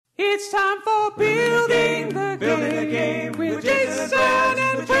It's time for Building the Game with Jason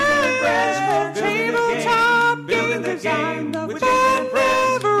and Friends from Tabletop Game Design. The fun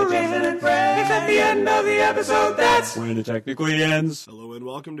never ends. It's at the end of the episode that's when it technically ends. Hello and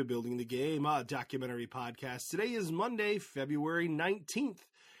welcome to Building the Game, a documentary podcast. Today is Monday, February 19th,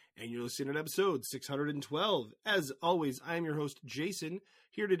 and you're listening to episode 612. As always, I am your host, Jason,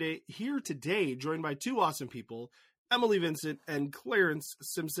 here today, joined by two awesome people, Emily, Vincent, and Clarence,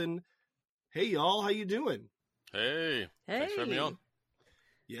 Simpson. Hey, y'all. How you doing? Hey. Thanks for having me on.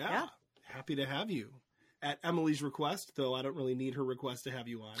 Yeah. Happy to have you. At Emily's request, though I don't really need her request to have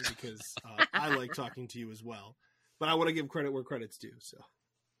you on because I like talking to you as well. But I want to give credit where credit's due. So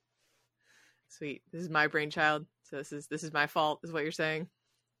sweet. This is my brainchild. So this is my fault, is what you're saying?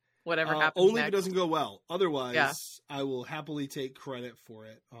 Whatever happens only next. if it doesn't go well. Otherwise, I will happily take credit for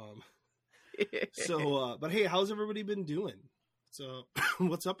it. But hey, how's everybody been doing? So,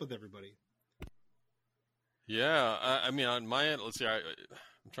 what's up with everybody? Yeah, I mean, on my end, let's see. I'm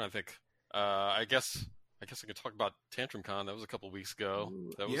trying to think. I guess I could talk about Tantrum Con. That was a couple weeks ago.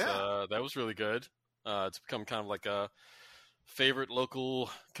 That was really good. It's become kind of like a favorite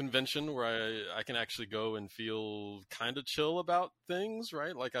local convention where I can actually go and feel kind of chill about things,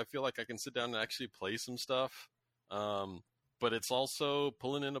 right? Like I feel like I can sit down and actually play some stuff. But it's also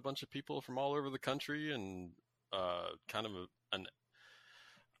pulling in a bunch of people from all over the country and kind of an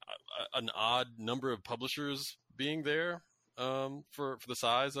odd number of publishers being there for the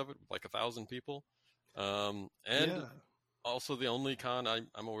size of it, like 1,000 people. Also the only con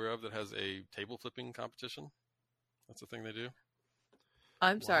I'm aware of that has a table flipping competition. That's the thing they do.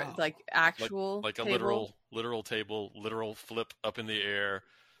 I'm sorry, like actual like a table? literal table, literal flip up in the air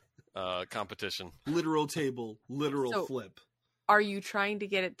competition. Literal table, literal flip. Are you trying to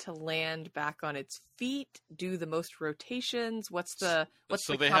get it to land back on its feet? Do the most rotations? What's the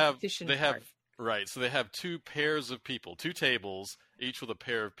competition? So they have two pairs of people, two tables, each with a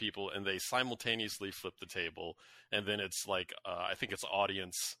pair of people, and they simultaneously flip the table. And then it's like I think it's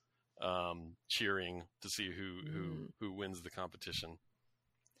audience cheering to see who wins the competition.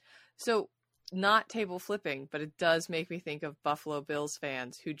 So not table flipping, but it does make me think of Buffalo Bills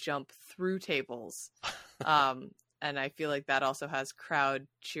fans who jump through tables. And I feel like that also has crowd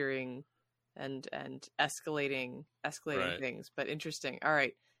cheering and escalating right. Things. But interesting. All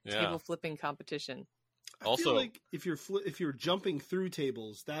right, table flipping competition. I feel like if you're jumping through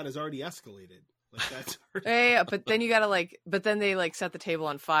tables, that has already escalated. Like that's yeah, but then you gotta but then they set the table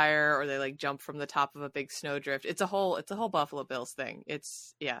on fire, or they jump from the top of a big snowdrift. It's a whole Buffalo Bills thing.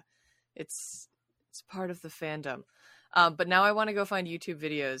 It's part of the fandom. But now I want to go find YouTube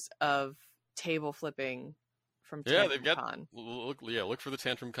videos of table flipping. They've got look for the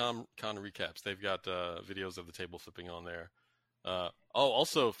Tantrum Con recaps. They've got videos of the table flipping on there.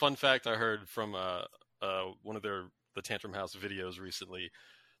 Also, fun fact I heard from one of the Tantrum House videos recently.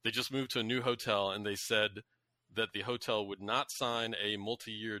 They just moved to a new hotel, and they said that the hotel would not sign a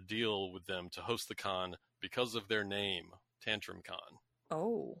multi-year deal with them to host the con because of their name, Tantrum Con.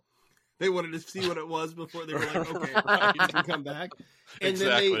 Oh. They wanted to see what it was before they were like, okay, you can come back. And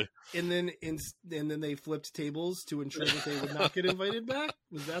exactly. Then they flipped tables to ensure that they would not get invited back.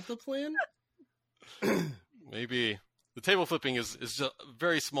 Was that the plan? Maybe the table flipping is a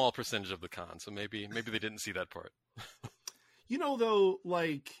very small percentage of the con, so maybe they didn't see that part. Though,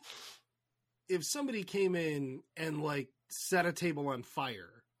 if somebody came in and set a table on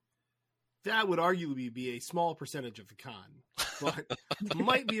fire, that would arguably be a small percentage of the con, but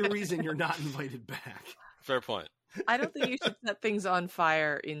might be a reason you're not invited back. Fair point. I don't think you should set things on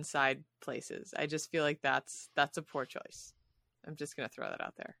fire inside places. I just feel like that's a poor choice. I'm just going to throw that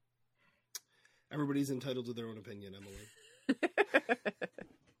out there. Everybody's entitled to their own opinion, Emily.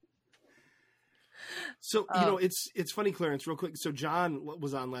 So, it's funny, Clarence, real quick. So John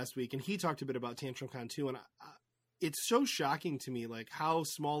was on last week, and he talked a bit about Tantrum Con too, and it's so shocking to me, how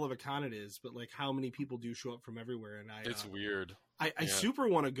small of a con it is, but how many people do show up from everywhere. And it's weird. I super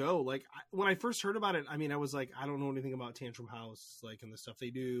want to go. When I first heard about it, I mean, I was like, I don't know anything about Tantrum House, and the stuff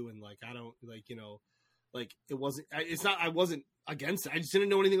they do. And I don't it wasn't, I wasn't against it. I just didn't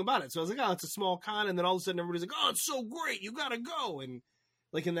know anything about it. So I was like, oh, it's a small con. And then all of a sudden everybody's like, oh, it's so great. You got to go. And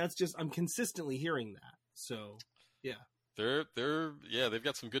and that's just, I'm consistently hearing that. So yeah, they've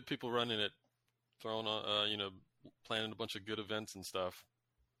got some good people running it, throwing on, planning a bunch of good events and stuff,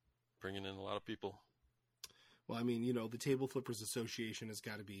 bringing in a lot of people. Well, I mean, the Table Flippers Association has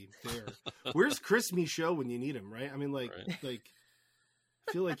got to be there. Where's Chris Michaud when you need him, right? I mean, right. I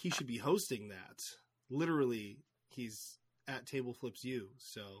feel like he should be hosting that. Literally, he's at Table Flips U.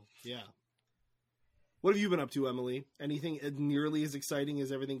 So, yeah. What have you been up to, Emily? Anything nearly as exciting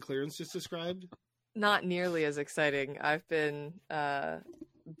as everything Clarence just described? Not nearly as exciting. I've been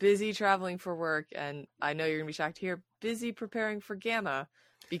busy traveling for work, and I know you're going to be shocked to hear, busy preparing for Gamma,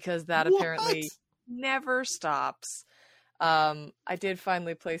 because that apparently never stops. I did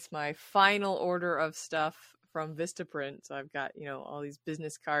finally place my final order of stuff from Vistaprint, so I've got, all these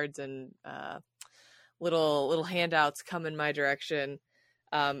business cards and little handouts coming my direction.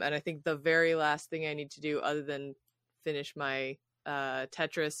 And I think the very last thing I need to do, other than finish my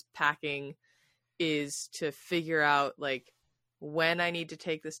Tetris packing, is to figure out when I need to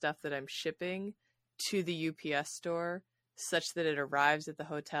take the stuff that I'm shipping to the UPS store, such that it arrives at the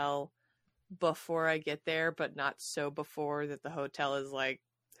hotel before I get there, but not so before that the hotel is like,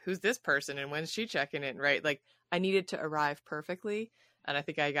 who's this person and when's she checking in, right? I need it to arrive perfectly, and I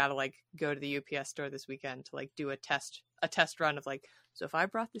think I gotta go to the UPS store this weekend to do a test run of so if I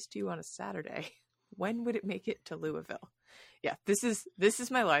brought this to you on a Saturday, when would it make it to Louisville? Yeah, this is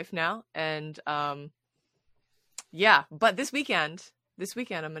my life now, and but this weekend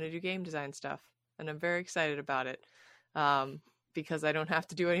I'm gonna do game design stuff, and I'm very excited about it, because I don't have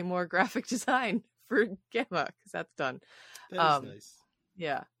to do any more graphic design for Gamma, because that's done. That is nice.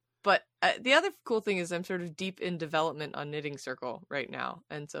 Yeah. But the other cool thing is I'm sort of deep in development on Knitting Circle right now.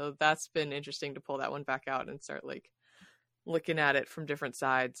 And so that's been interesting to pull that one back out and start looking at it from different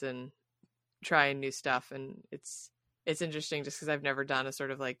sides and trying new stuff. And it's interesting just because I've never done a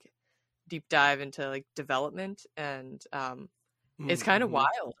sort of deep dive into development, and it's kind of wild,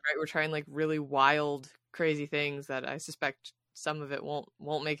 right? We're trying really wild, crazy things that I suspect some of it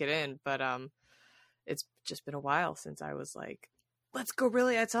won't make it in, but it's just been a while since I was let's go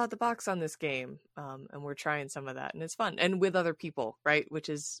really outside the box on this game, and we're trying some of that, and it's fun, and with other people, right? Which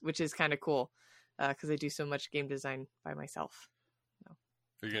is kind of cool, because I do so much game design by myself. So.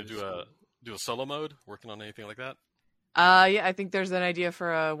 Are you gonna do a solo mode? Working on anything like that? Yeah, I think there's an idea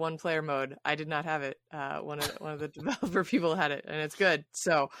for a one-player mode. I did not have it. One of the developer people had it, and it's good.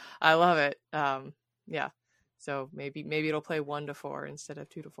 So I love it. Yeah. So maybe it'll play 1 to 4 instead of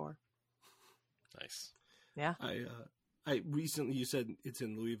 2 to 4. Nice. Yeah. I recently, you said it's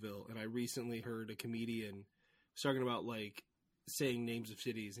in Louisville, and I recently heard a comedian talking about saying names of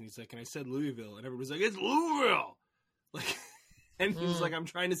cities, and he's like, and I said Louisville, and everybody's like, it's Louisville, and he was like, I'm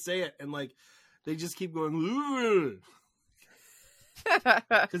trying to say it, and they just keep going Louisville,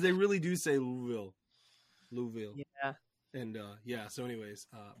 because they really do say Louisville. Yeah. And so anyways,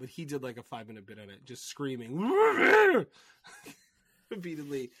 but he did a 5-minute bit on it, just screaming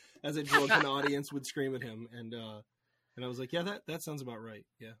repeatedly as a drunken audience would scream at him, and I was like, yeah, that sounds about right.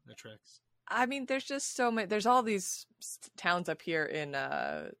 Yeah, that tracks. I mean, there's just so many. There's all these towns up here in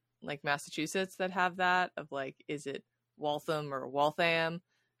Massachusetts that have that of is it Waltham or Waltham,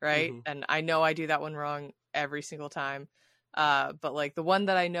 right? Mm-hmm. And I know I do that one wrong every single time. But the one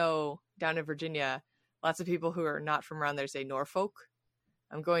that I know down in Virginia, lots of people who are not from around there say Norfolk.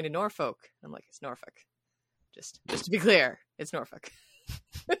 I'm going to Norfolk. I'm like, it's Norfolk. Just to be clear, it's Norfolk.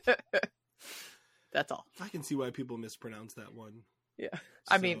 That's all. I can see why people mispronounce that one. Yeah.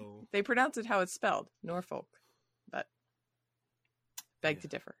 I mean, they pronounce it how it's spelled, Norfolk. But beg to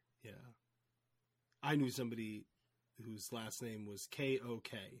differ. Yeah. I knew somebody whose last name was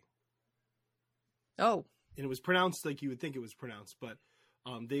K-O-K. Oh. And it was pronounced like you would think it was pronounced, but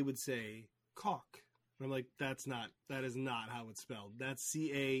they would say caulk. And I'm like, that is not how it's spelled. That's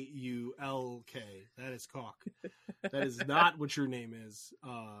C-A-U-L-K. That is caulk. That is not what your name is.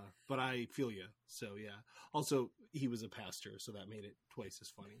 But I feel you. So yeah. Also, he was a pastor, so that made it twice as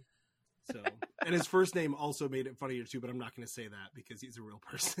funny. So, and his first name also made it funnier too, but I'm not going to say that because he's a real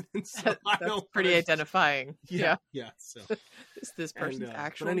person. So that's pretty identifying. Yeah. So is this person's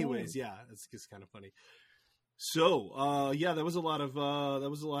actual But anyways, name? Yeah, it's just kind of funny. So, that was a lot of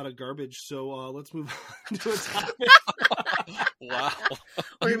garbage. So, let's move on to a topic. Wow.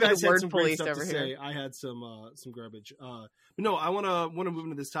 You guys had some great stuff to say. I had some garbage. But no, I want to move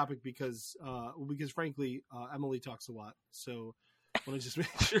into this topic because frankly, Emily talks a lot. So, I want to just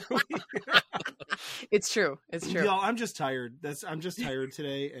make sure It's true. Yeah, I'm just tired. I'm just tired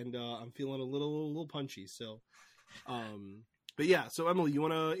today, and I'm feeling a little punchy. So, but yeah, so Emily, you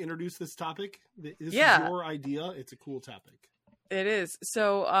want to introduce this topic? This is your idea. It's a cool topic. It is.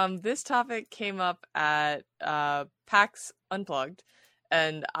 So this topic came up at PAX Unplugged,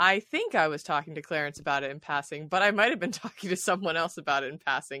 and I think I was talking to Clarence about it in passing, but I might have been talking to someone else about it in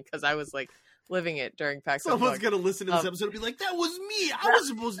passing because I was living it during PAX Unplugged. Someone's going to listen to this episode and be like, that was me! I was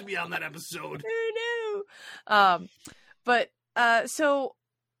supposed to be on that episode! Oh, no! So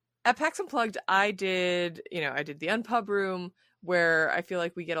at PAX Unplugged, I did the Unpub Room, where I feel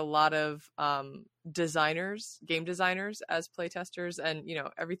like we get a lot of game designers as playtesters, and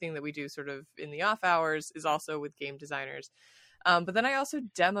everything that we do sort of in the off hours is also with game designers. But then I also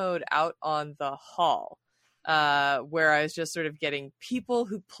demoed out on the hall, where I was just sort of getting people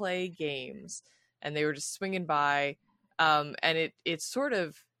who play games, and they were just swinging by, and it sort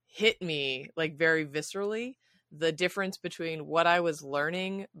of hit me like very viscerally, the difference between what I was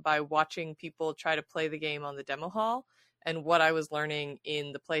learning by watching people try to play the game on the demo hall and what I was learning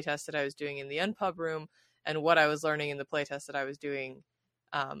in the playtest that I was doing in the unpub room, and what I was learning in the playtest that I was doing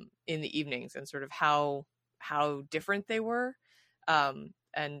in the evenings, and sort of how different they were. And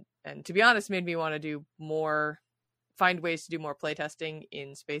to be honest, made me want to find ways to do more playtesting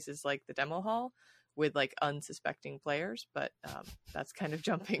in spaces like the demo hall with like unsuspecting players. But that's kind of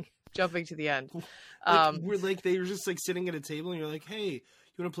jumping to the end. We're like, they were just like sitting at a table and you're like, hey,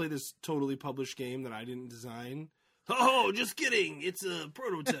 you want to play this totally published game that I didn't design? Oh, just kidding. It's a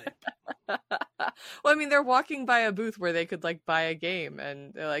prototype. Well, I mean, they're walking by a booth where they could like buy a game,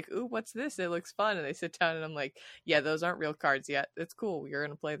 and they're like, ooh, what's this? It looks fun. And they sit down and I'm like, yeah, those aren't real cards yet. It's cool. You're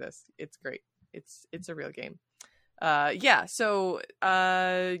going to play this. It's great. It's a real game. So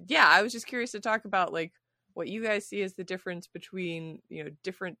I was just curious to talk about like what you guys see as the difference between,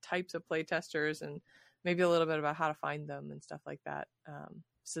 different types of playtesters, and maybe a little bit about how to find them and stuff like that.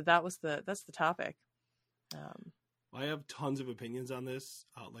 So that's the topic. I have tons of opinions on this,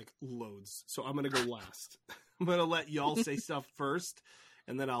 like loads. So I'm going to go last. I'm going to let y'all say stuff first,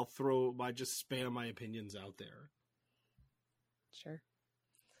 and then I'll just spam my opinions out there. Sure.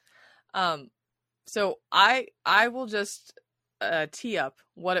 So I will just tee up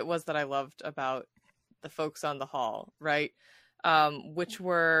what it was that I loved about the folks on the hall, right? Which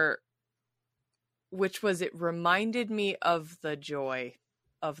was it reminded me of the joy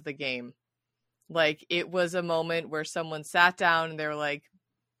of the game. Like, it was a moment where someone sat down and they were like,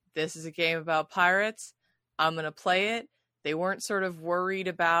 this is a game about pirates. I'm going to play it. They weren't sort of worried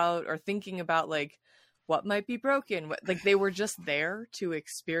about or thinking about like what might be broken. Like, they were just there to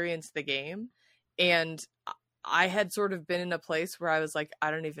experience the game. And I had sort of been in a place where I was like,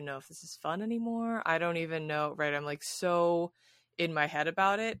 I don't even know if this is fun anymore. I don't even know. Right. I'm like so in my head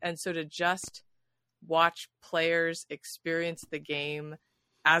about it. And so to just watch players experience the game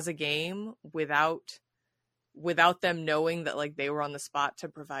as a game without them knowing that like they were on the spot to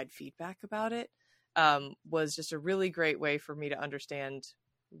provide feedback about it, was just a really great way for me to understand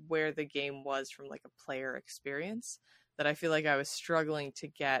where the game was from like a player experience that I feel like I was struggling to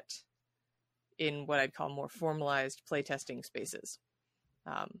get in what I'd call more formalized playtesting spaces.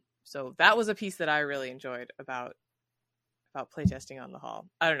 So that was a piece that I really enjoyed about playtesting on the hall.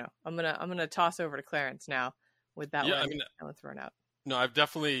 I don't know. I'm gonna toss over to Clarence now with that one thrown out. No, I have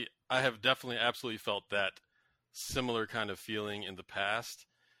definitely absolutely felt that similar kind of feeling in the past,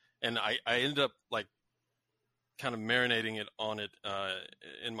 and I ended up like kind of marinating it on it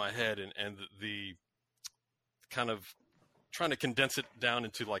in my head, and the kind of trying to condense it down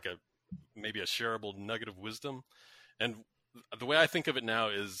into like maybe a shareable nugget of wisdom. And the way I think of it now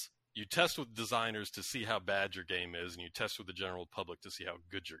is you test with designers to see how bad your game is, and you test with the general public to see how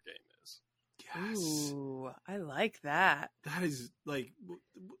good your game is. Yes. Ooh, I like that. That is like,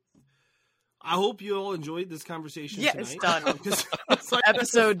 I hope you all enjoyed this conversation tonight. It's done. It's like,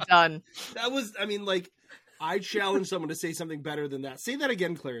 episode done. That was, I mean, like, I challenge someone to say something better than that. Say that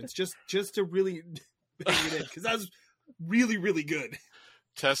again, Clarence, just to really bang it in, because that was really, really good.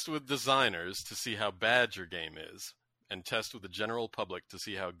 Test with designers to see how bad your game is, and test with the general public to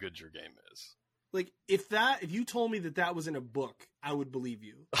see how good your game is. Like, if you told me that was in a book, I would believe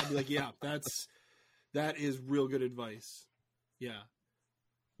you. I'd be like, yeah, that is real good advice. Yeah.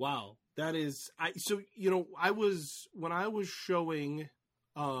 Wow. That is, when I was showing,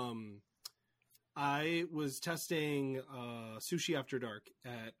 I was testing, Sushi After Dark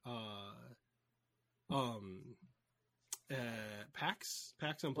at PAX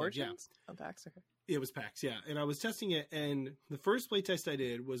Unplugged. Yeah. Oh, PAX, okay. It was PAX, yeah. And I was testing it, and the first playtest I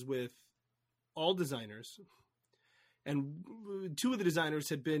did was with all designers, and two of the designers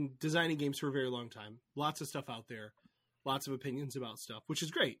had been designing games for a very long time. Lots of stuff out there, lots of opinions about stuff, which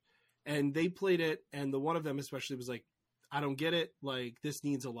is great. And they played it, and the one of them especially was like, I don't get it. Like, this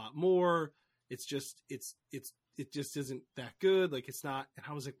needs a lot more. It just isn't that good. Like, it's not. And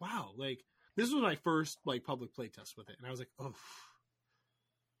I was like, wow, like, this was my first like public playtest with it. And I was like, oh.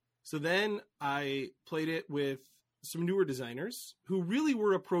 So then I played it with some newer designers who really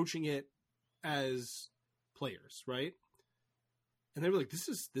were approaching it as players, right? And they were like, this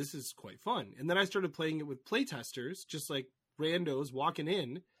is quite fun. And then I started playing it with playtesters, just like randos walking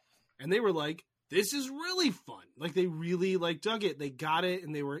in, and they were like, this is really fun. Like, they really, like, dug it. They got it,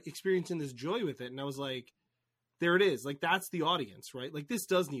 and they were experiencing this joy with it. And I was like, there it is. Like, that's the audience, right? Like, this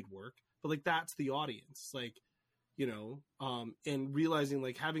does need work, but, like, that's the audience. Like, you know, and realizing,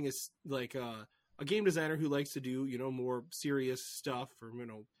 like, having a game designer who likes to do, you know, more serious stuff or, you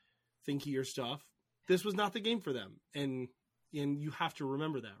know, thinkier stuff, this was not the game for them. And you have to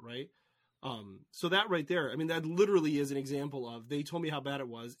remember that, right? So that right there, I mean, that literally is an example of, they told me how bad it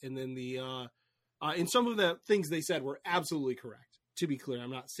was. And then and some of the things they said were absolutely correct. To be clear,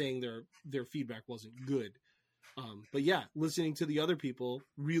 I'm not saying their feedback wasn't good. But yeah, listening to the other people,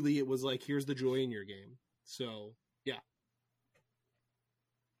 really, it was like, here's the joy in your game. So yeah.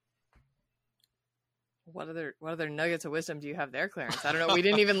 What other nuggets of wisdom do you have there, Clarence? I don't know. We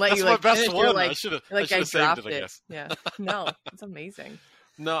didn't even let you like my best finish. One. You're like, I should have dropped saved it, I guess. Yeah. No, it's amazing.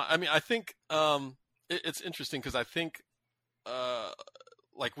 No, I mean, I think it's interesting because I think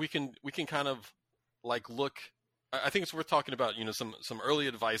like we can kind of like look. I think it's worth talking about, you know, some early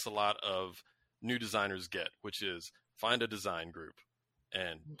advice a lot of new designers get, which is find a design group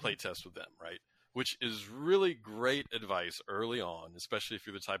and play test with them, right? Which is really great advice early on, especially if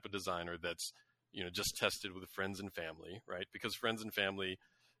you're the type of designer that's, you know, just tested with friends and family, right? Because friends and family,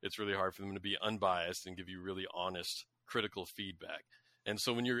 it's really hard for them to be unbiased and give you really honest, critical feedback. And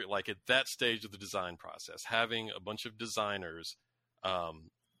so when you're like at that stage of the design process, having a bunch of designers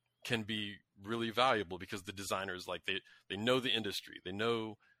can be really valuable because the designers, like they know the industry, they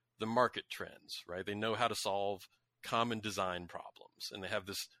know the market trends, right? They know how to solve common design problems, and they have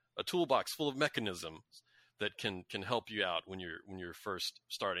a toolbox full of mechanisms that can help you out when you're first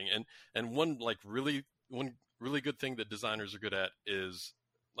starting. And one really good thing that designers are good at is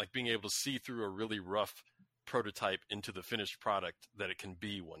like being able to see through a really rough prototype into the finished product that it can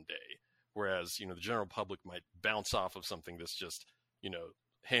be one day. Whereas, you know, the general public might bounce off of something that's just, you know,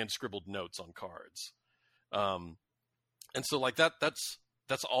 hand scribbled notes on cards. And so like that's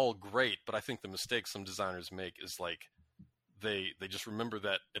all great, but I think the mistake some designers make is like they just remember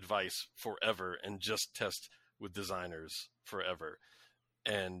that advice forever and just test with designers forever.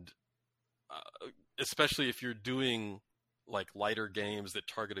 And especially if you're doing like lighter games that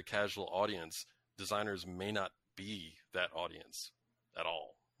target a casual audience, designers may not be that audience at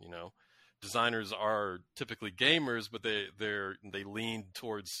all. You know, designers are typically gamers, but they lean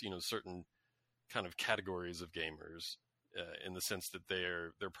towards, you know, certain kind of categories of gamers in the sense that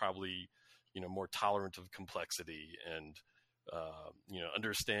they're probably, you know, more tolerant of complexity and you know,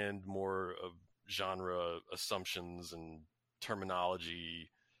 understand more of genre assumptions and terminology,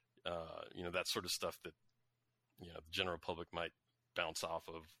 you know, that sort of stuff that, you know, the general public might bounce off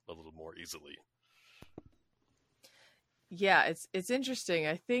of a little more easily. Yeah, it's interesting.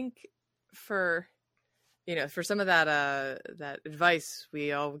 I think for some of that advice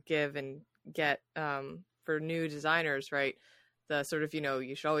we all give and get for new designers, right? The sort of, you know,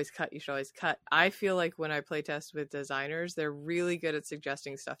 you should always cut. I feel like when I play test with designers, they're really good at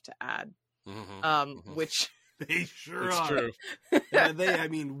suggesting stuff to add. Which they sure it's are. True. Yeah, I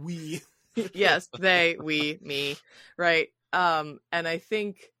mean, we. Yes, they, we, me, right? And I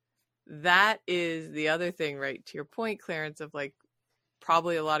think that is the other thing, right? To your point, Clarence, of like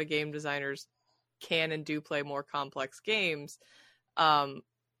probably a lot of game designers can and do play more complex games.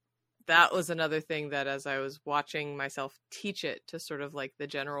 That was another thing that as I was watching myself teach it to sort of like the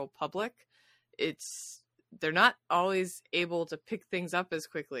general public, they're not always able to pick things up as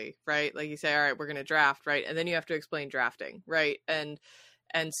quickly, right? Like you say, all right, we're going to draft, right? And then you have to explain drafting, right? And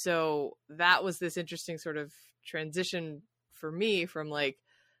so that was this interesting sort of transition for me from like,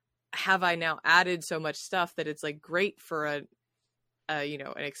 have I now added so much stuff that it's like great for you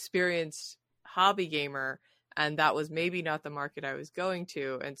know, an experienced hobby gamer, and that was maybe not the market I was going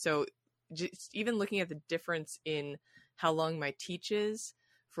to. And so just even looking at the difference in how long my teach is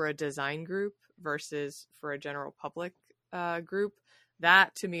for a design group versus for a general public group,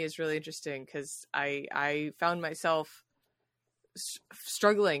 that to me is really interesting because I found myself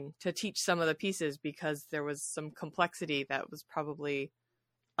struggling to teach some of the pieces because there was some complexity that was probably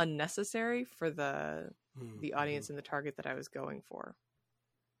unnecessary for the audience and the target that I was going for.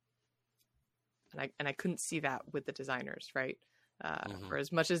 And I couldn't see that with the designers, right? For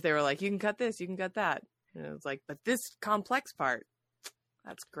as much as they were like, you can cut this, you can cut that. And it was like, but this complex part,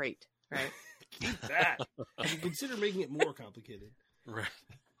 that's great, right? Keep that. You consider making it more complicated. Right.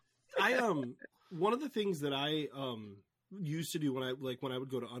 One of the things that I used to do when I would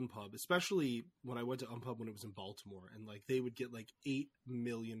go to Unpub, especially when I went to Unpub when it was in Baltimore, and like they would get like 8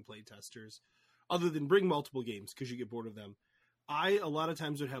 million playtesters, other than bring multiple games because you get bored of them. I a lot of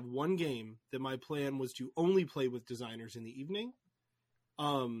times would have one game that my plan was to only play with designers in the evening,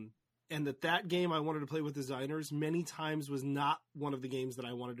 and that game I wanted to play with designers many times was not one of the games that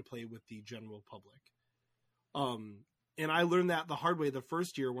I wanted to play with the general public. And I learned that the hard way the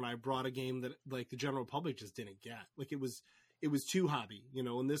first year when I brought a game that like the general public just didn't get. Like it was too hobby,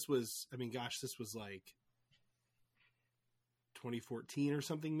 and this was, this was like 2014 or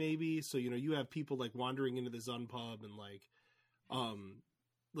something maybe. So, you have people like wandering into the Zun pub and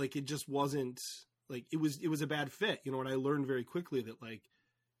like it just wasn't like, it was a bad fit, and I learned very quickly that like,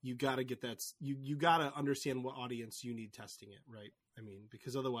 you got to get that, you got to understand what audience you need testing it. Right.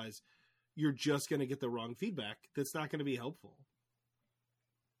 Because otherwise you're just going to get the wrong feedback. That's not going to be helpful.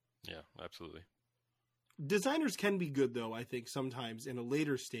 Yeah, absolutely. Designers can be good though. I think sometimes in a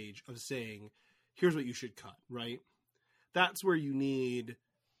later stage of saying, here's what you should cut. Right. That's where you need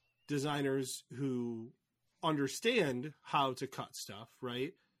designers who understand how to cut stuff.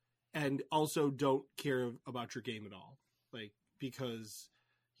 Right. And also don't care about your game at all. Like, because,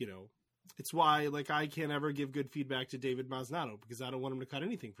 it's why, like, I can't ever give good feedback to David Maznato because I don't want him to cut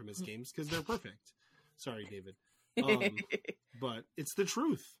anything from his games because they're perfect. Sorry, David. But it's the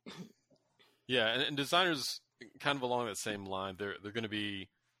truth. Yeah, and designers, kind of along that same line, they're going to be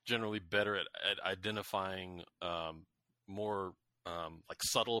generally better at identifying more like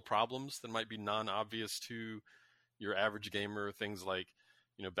subtle problems that might be non-obvious to your average gamer. Things like,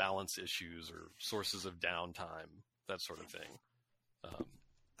 balance issues or sources of downtime, that sort of thing.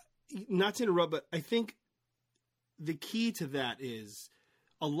 Not to interrupt, but I think the key to that is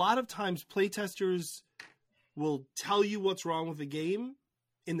a lot of times playtesters will tell you what's wrong with the game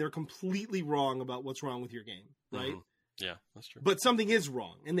and they're completely wrong about what's wrong with your game, right? Mm-hmm. Yeah, that's true. But something is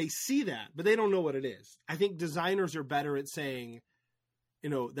wrong and they see that, but they don't know what it is. I think designers are better at saying,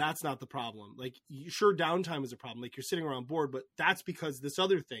 that's not the problem. Like, sure, downtime is a problem. Like, you're sitting around bored, but that's because this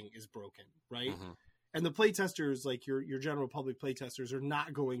other thing is broken, right? Mm-hmm. And the playtesters, like your general public playtesters, are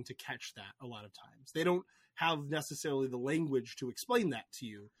not going to catch that a lot of times. They don't have necessarily the language to explain that to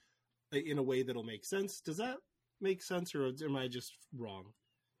you in a way that'll make sense. Does that make sense, or am I just wrong?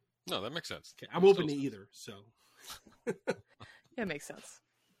 No, that makes sense. Okay, I'm open to either, so. Yeah, it makes sense.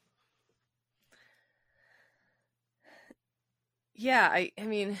 Yeah, I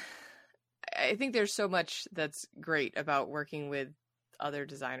think there's so much that's great about working with other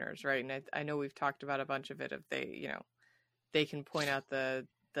designers, right? And I know we've talked about a bunch of it. If they can point out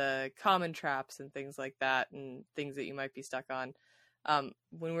the common traps and things like that, and things that you might be stuck on.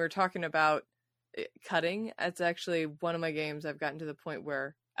 When we were talking about cutting, it's actually one of my games I've gotten to the point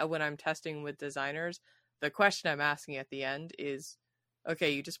where when I'm testing with designers, the question I'm asking at the end is,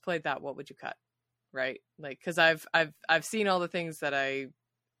 okay, you just played that, what would you cut? Right? Like, cause I've seen all the things that I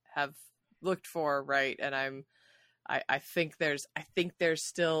have looked for, right? And I think there's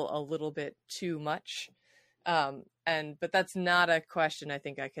still a little bit too much. But that's not a question I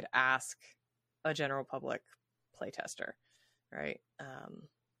think I could ask a general public playtester, right?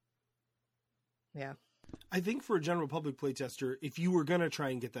 Yeah. I think for a general public playtester, if you were going to try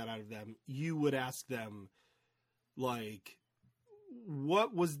and get that out of them, you would ask them, like,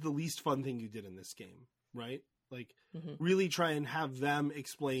 what was the least fun thing you did in this game, right? Like, really try and have them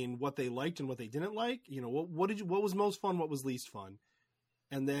explain what they liked and what they didn't like. What was most fun? What was least fun?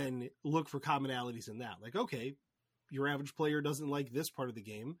 And then look for commonalities in that. Like, okay, your average player doesn't like this part of the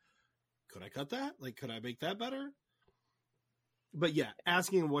game. Could I cut that? Like, could I make that better? But yeah,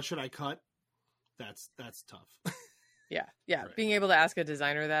 asking what should I cut? That's tough. Yeah. Right. Being able to ask a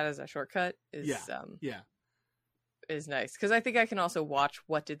designer that as a shortcut is is nice, because I think I can also watch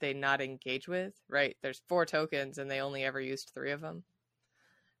what did they not engage with, right? There's 4 tokens and they only ever used 3 of them,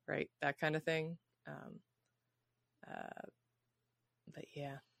 right? That kind of thing. But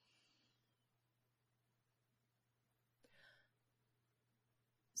yeah.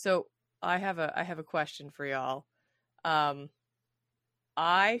 So I have a question for y'all.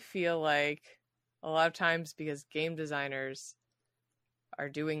 I feel like a lot of times, because game designers are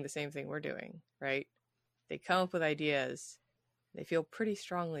doing the same thing we're doing, right? They come up with ideas. They feel pretty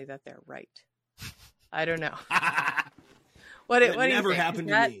strongly that they're right. I don't know. What do you think? Happened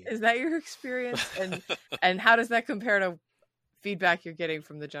to me. Is that your experience? And how does that compare to feedback you're getting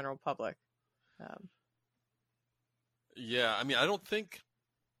from the general public? Yeah, I don't think,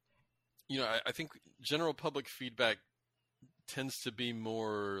 I think general public feedback tends to be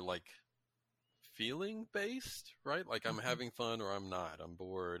more like feeling based, right? Like, I'm having fun or I'm not. I'm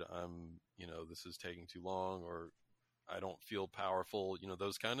bored. This is taking too long, or I don't feel powerful,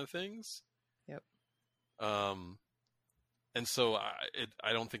 those kind of things. Yep. And so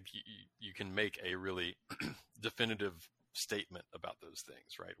I don't think you can make a really definitive statement about those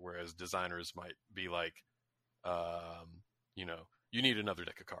things, right? Whereas designers might be like, you need another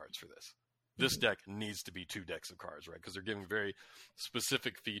deck of cards for this. This deck needs to be 2 decks of cards, right? Because they're giving very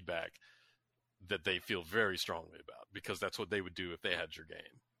specific feedback that they feel very strongly about, because that's what they would do if they had your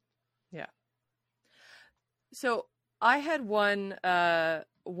game. Yeah. So I had one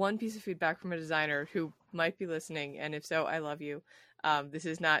piece of feedback from a designer who might be listening, and if so, I love you. This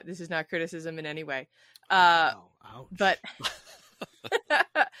is not criticism in any way. Ouch. But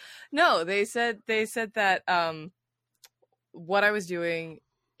no, they said that what I was doing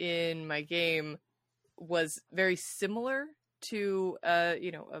in my game was very similar to a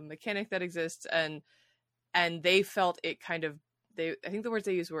mechanic that exists, and they felt it kind of, I think the words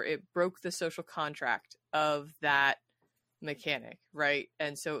they used were, it broke the social contract of that mechanic, right?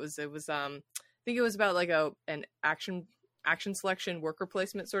 And so it was I think it was about like an action selection, worker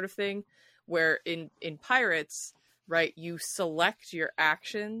placement sort of thing, where in Pirates, right, you select your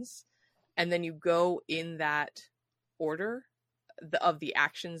actions and then you go in that order of the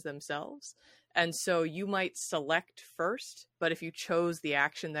actions themselves. And so you might select first, but if you chose the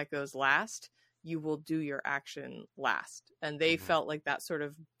action that goes last, you will do your action last. And they felt like that sort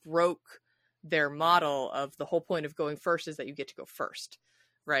of broke their model of the whole point of going first is that you get to go first,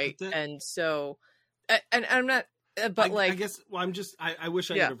 right? And so, and I'm not, but I guess, well, I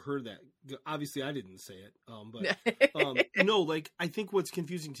wish I could have heard that. Obviously I didn't say it, but no, like, I think what's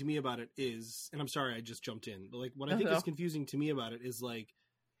confusing to me about it is, and I'm sorry I just jumped in, but like what I think is confusing to me about it is like,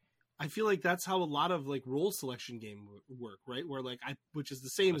 I feel like that's how a lot of like role selection game work, right? Where like which is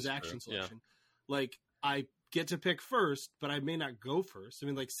the same as action selection. Yeah. Like I get to pick first, but I may not go first. I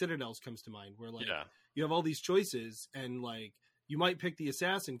mean, like Citadels comes to mind, where like you have all these choices, and like you might pick the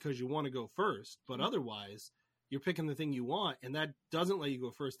assassin because you want to go first, but otherwise you're picking the thing you want, and that doesn't let you go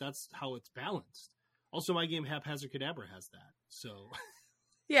first. That's how it's balanced. Also, my game Haphazard Cadabra has that, so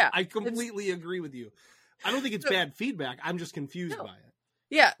yeah, I completely agree with you. I don't think it's bad feedback. I'm just confused by it.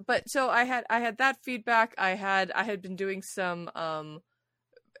 Yeah, but so I had that feedback. I had been doing some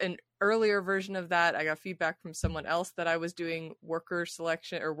an earlier version of that. I got feedback from someone else that I was doing worker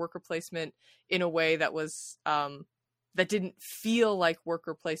selection or worker placement in a way that was that didn't feel like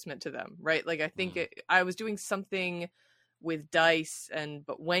worker placement to them, right? Like I think I was doing something with dice,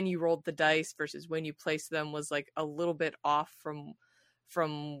 but when you rolled the dice versus when you placed them was like a little bit off from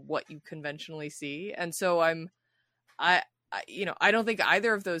what you conventionally see. And so I don't think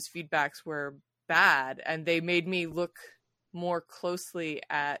either of those feedbacks were bad, and they made me look more closely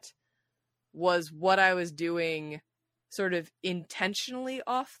at, was what I was doing sort of intentionally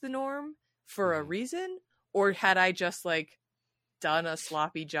off the norm for a reason, or had I just like done a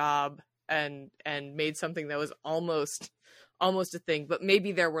sloppy job and made something that was almost a thing, but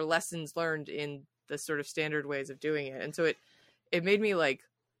maybe there were lessons learned in the sort of standard ways of doing it. And so it made me like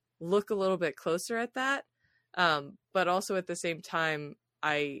look a little bit closer at that. But also at the same time,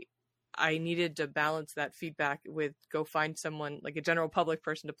 I needed to balance that feedback with go find someone, like a general public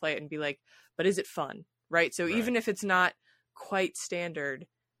person, to play it and be like, but is it fun? Right. So even if it's not quite standard,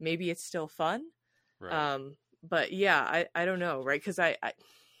 maybe it's still fun. Right. But yeah, I don't know. Right. Cause I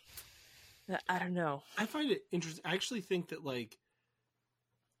don't know. I find it interesting. I actually think that like,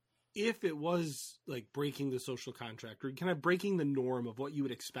 if it was like breaking the social contract or kind of breaking the norm of what you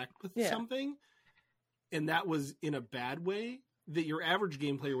would expect with something, and that was in a bad way, that your average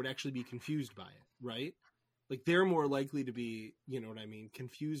game player would actually be confused by it, right? Like they're more likely to be, you know what I mean,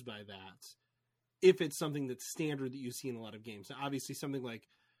 confused by that if it's something that's standard that you see in a lot of games. Now, obviously something like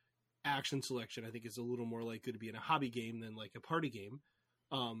action selection, I think, is a little more likely to be in a hobby game than like a party game.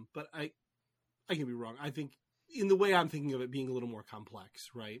 But I can be wrong. I think in the way I'm thinking of it being a little more complex,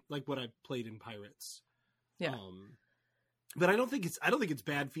 right? Like what I played in Pirates. Yeah. But I don't think it's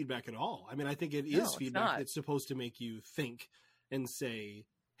bad feedback at all. I mean, I think it is feedback that's supposed to make you think and say,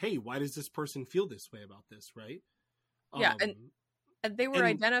 hey, why does this person feel this way about this, right? Yeah, and they were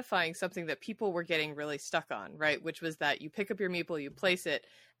identifying something that people were getting really stuck on, right? Which was that you pick up your meeple, you place it,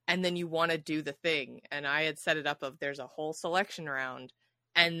 and then you want to do the thing. And I had set it up of there's a whole selection round,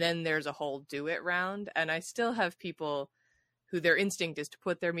 and then there's a whole do it round. And I still have people who their instinct is to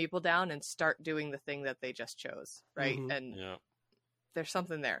put their meeple down and start doing the thing that they just chose, right? Mm-hmm. And there's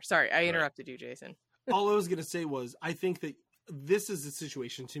something there. Sorry, I interrupted you, Jason. All I was going to say was, I think that this is a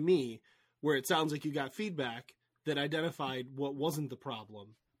situation to me where it sounds like you got feedback that identified what wasn't the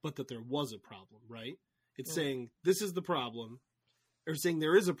problem, but that there was a problem, right? It's saying this is the problem, or saying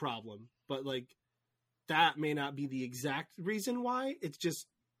there is a problem, but like that may not be the exact reason why. It's just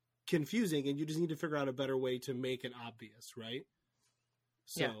confusing, and you just need to figure out a better way to make it obvious, right?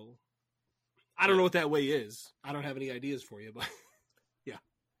 So I don't know what that way is. I don't have any ideas for you, but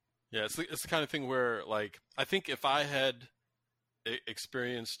yeah, it's the kind of thing where, like, I think if I had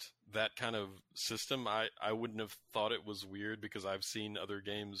experienced that kind of system, I wouldn't have thought it was weird because I've seen other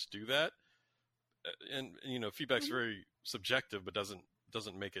games do that. And feedback's very subjective, but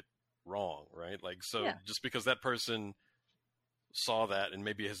doesn't make it wrong, right? Like, so just because that person saw that and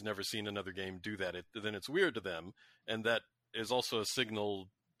maybe has never seen another game do that, then it's weird to them, and that is also a signal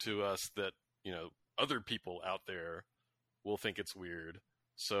to us that other people out there will think it's weird.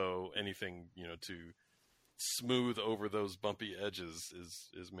 So anything to smooth over those bumpy edges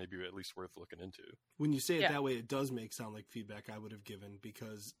is maybe at least worth looking into. When you say it that way, it does sound like feedback I would have given,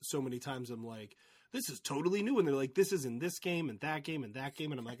 because so many times I'm like, this is totally new, and they're like, this is in this game and that game and that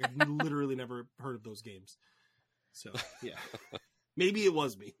game, and I'm like, I've literally never heard of those games. So yeah, maybe it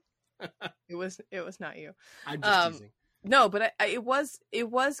was me. It was not you. I'm just teasing. No, but it was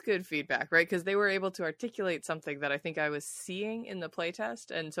good feedback, right? Because they were able to articulate something that I think I was seeing in the playtest.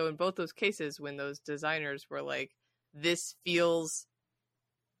 And so in both those cases, when those designers were like, this feels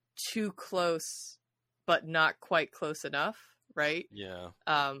too close, but not quite close enough, right? Yeah.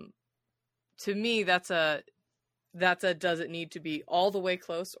 To me, that's a does it need to be all the way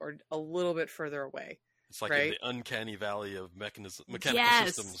close or a little bit further away? It's like right? in the uncanny valley of mechanical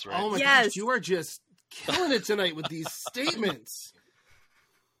systems, right? Oh my gosh, you are just killing it tonight with these statements.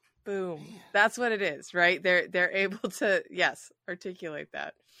 Boom. That's what it is, right? They're able to, articulate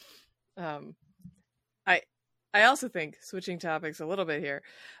that. I also think, switching topics a little bit here,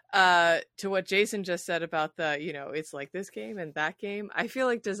 to what Jason just said about the, it's like this game and that game. I feel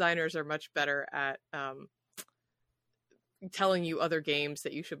like designers are much better at telling you other games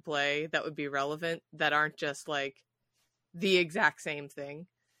that you should play that would be relevant, that aren't just like the exact same thing.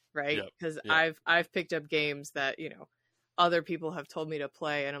 Right? Because I've picked up games that, other people have told me to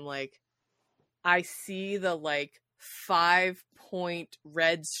play, and I'm like, I see the 5-point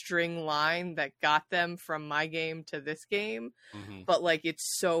red string line that got them from my game to this game, but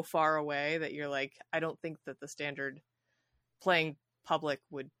it's so far away that you're like, I don't think that the standard playing public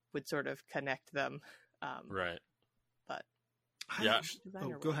would sort of connect them. Right. But yeah.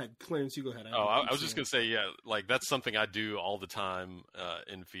 Go ahead, Clarence. You go ahead. I was just gonna say, that's something I do all the time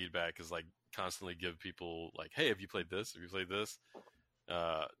in feedback, is constantly give people hey, have you played this? Have you played this?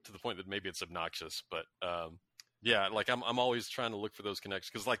 To the point that maybe it's obnoxious, but I'm always trying to look for those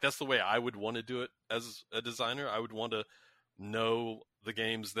connections, because that's the way I would want to do it as a designer. I would want to know the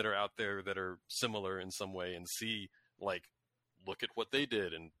games that are out there that are similar in some way, and see look at what they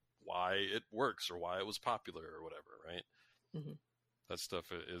did and why it works or why it was popular or whatever, right? Mm-hmm. That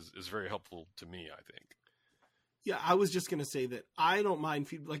stuff is very helpful to me, I think. Yeah, I was just going to say that I don't mind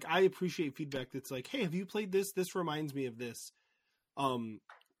feedback. I appreciate feedback that's like, hey, have you played this? This reminds me of this.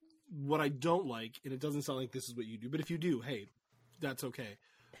 What I don't like, and it doesn't sound like this is what you do, but if you do, hey, that's okay,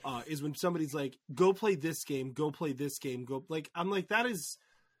 is when somebody's like, go play this game, go play this game, go... I'm like, that is...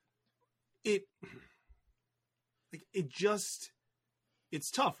 It just... It's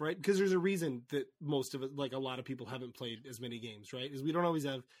tough, right? Because there's a reason that most of it, a lot of people haven't played as many games, right? Is we don't always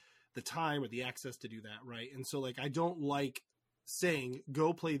have the time or the access to do that, right? And so, I don't like saying,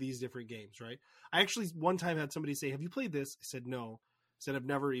 go play these different games, right? I actually one time had somebody say, have you played this? I said, no. I said, I've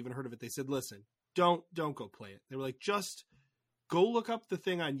never even heard of it. They said, listen, don't go play it. They were like, just go look up the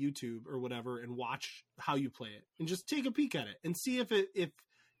thing on YouTube or whatever and watch how you play it, and just take a peek at it and see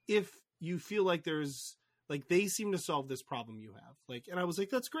if you feel like there's... they seem to solve this problem you have. And I was like,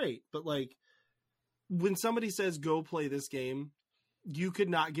 that's great. But when somebody says, go play this game, you could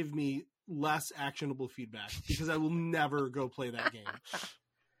not give me less actionable feedback, because I will never go play that game.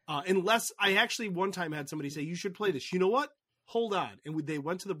 Unless I actually one time had somebody say, you should play this. You know what? Hold on. And they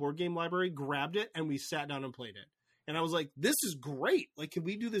went to the board game library, grabbed it, and we sat down and played it. And I was like, this is great. Can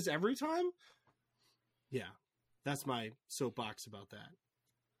we do this every time? Yeah. That's my soapbox about that.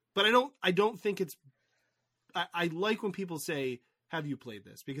 But I don't think it's... I like when people say, have you played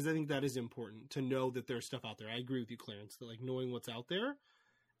this? Because I think that is important to know that there's stuff out there. I agree with you, Clarence, that knowing what's out there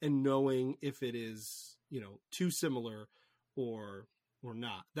and knowing if it is, too similar or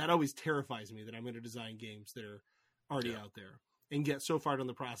not. That always terrifies me, that I'm going to design games that are already out there and get so far down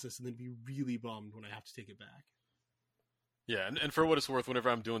the process and then be really bummed when I have to take it back. Yeah. And for what it's worth, whenever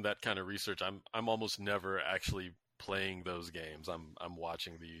I'm doing that kind of research, I'm almost never actually playing those games. I'm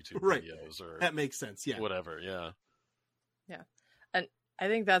watching the YouTube videos, or that makes sense. Yeah, whatever. Yeah. And I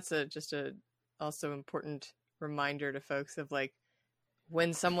think that's also important reminder to folks of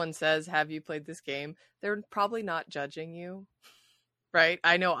when someone says, have you played this game, they're probably not judging you, right?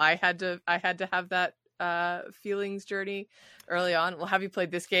 I know I had to have that feelings journey early on. Well, have you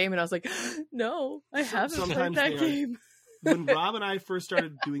played this game? And I was like, no, I haven't played that game. When Rob and I first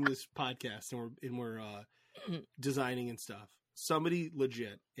started doing this podcast and we're designing and stuff, somebody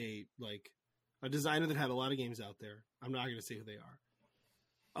legit, a designer that had a lot of games out there. I'm not going to say who they are.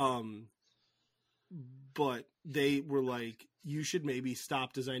 But they were like, you should maybe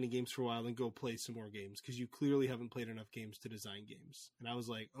stop designing games for a while and go play some more games because you clearly haven't played enough games to design games. And I was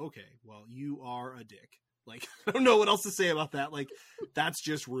like, okay, well, you are a dick. Like, I don't know what else to say about that. Like, that's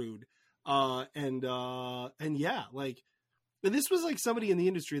just rude. And yeah, like, and this was like somebody in the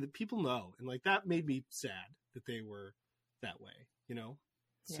industry that people know. And like, that made me sad that they were that way, you know?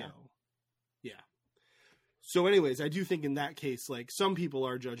 Yeah. So, yeah. So anyways, I do think in that case, like, some people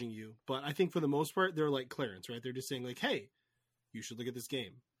are judging you, but I think for the most part, they're like Clarence, right? They're just saying like, hey, you should look at this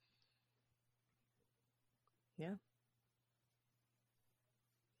game. Yeah.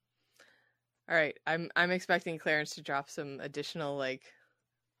 All right. I'm expecting Clarence to drop some additional like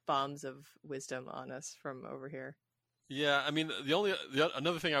bombs of wisdom on us from over here. Yeah, I mean,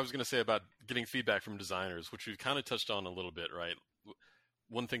 another thing I was going to say about getting feedback from designers, which we've kind of touched on a little bit, right?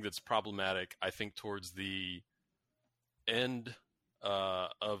 One thing that's problematic, I think, towards the end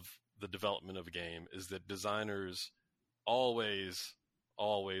of the development of a game is that designers always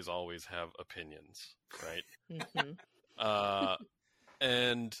have opinions, right? Mm-hmm.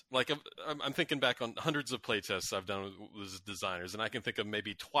 And like I'm thinking back on hundreds of playtests I've done with designers, and I can think of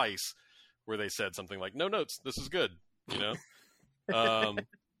maybe twice where they said something like, "No notes, this is good," you know.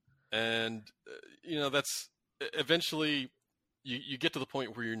 And you know, that's eventually. You get to the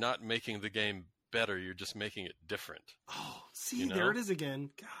point where you're not making the game better, you're just making it different. Oh, see, there it is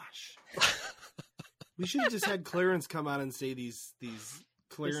again. Gosh. We should have just had Clarence come out and say these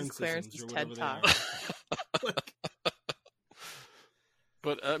Clarence's or whatever they are. Like...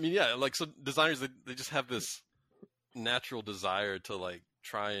 But, I mean, yeah, like, so designers, they just have this natural desire to, like,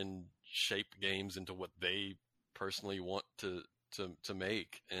 try and shape games into what they personally want to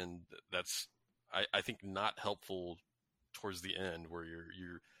make, and that's, I think, not helpful towards the end, where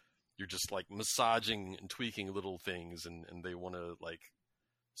you're just like massaging and tweaking little things, and they want to like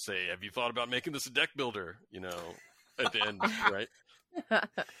say, have you thought about making this a deck builder, you know, at the end, right?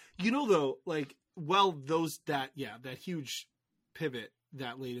 You know, though, like, well, that huge pivot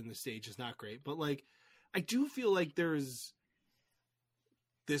that late in the stage is not great, but like, I do feel like there's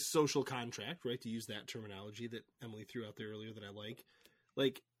this social contract, right, to use that terminology that Emily threw out there earlier that I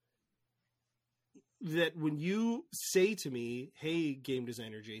like that when you say to me, hey, game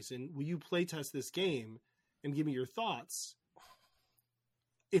designer Jason, will you play test this game and give me your thoughts?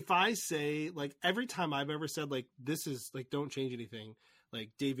 If I say, like, every time I've ever said, like, this is, like, don't change anything,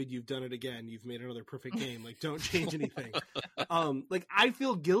 like, David, you've done it again, you've made another perfect game, like, don't change anything. Like, I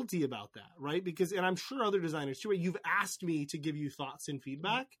feel guilty about that, right? Because, and I'm sure other designers too, right? You've asked me to give you thoughts and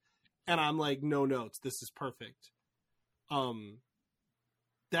feedback, and I'm like, no notes, this is perfect.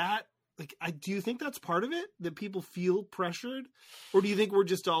 Do you think that's part of it, that people feel pressured, or do you think we're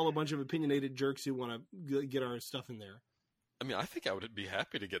just all a bunch of opinionated jerks who want to get our stuff in there? I mean, I think I would be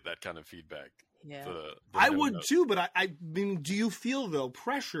happy to get that kind of feedback. Yeah, I would too, but I mean, do you feel though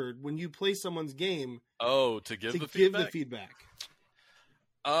pressured when you play someone's game? Oh, to give the feedback?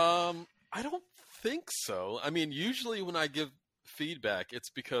 I don't think so. I mean, usually when I give feedback, it's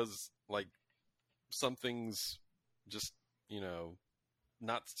because like something's just, you know,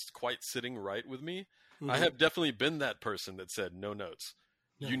 not quite sitting right with me. Mm-hmm. I have definitely been that person that said, no notes.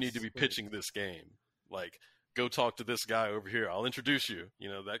 Yes, you need to be pitching this game. Like, go talk to this guy over here. I'll introduce you. You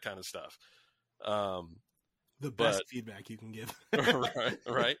know, that kind of stuff. The best feedback you can give.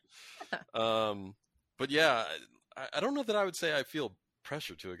 right. But yeah, I don't know that I would say I feel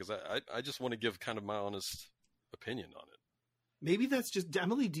pressure to it, because I just want to give kind of my honest opinion on it. Maybe that's just,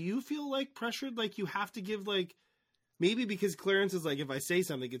 Emily, do you feel like pressured? Like you have to give, like, maybe because Clarence is like, if I say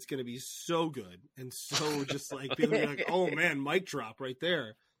something, it's going to be so good. And so just like, people are like, oh man, mic drop right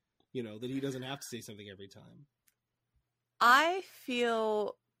there. You know, that he doesn't have to say something every time. I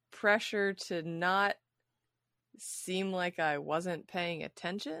feel pressure to not seem like I wasn't paying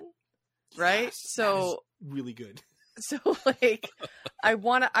attention. Right? Yes, so really good. So like, I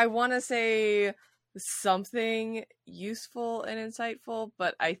want to say something useful and insightful,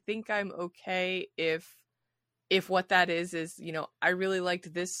 but I think I'm okay if what that is, you know, I really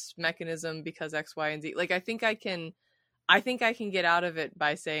liked this mechanism because X, Y, and Z. Like, I think I can get out of it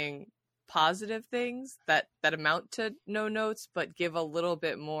by saying positive things that amount to no notes, but give a little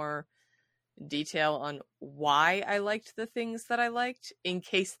bit more detail on why I liked the things that I liked, in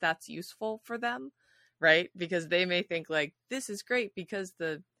case that's useful for them, right? Because they may think like, this is great because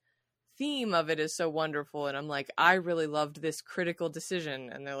the theme of it is so wonderful, and I'm like, I really loved this critical decision,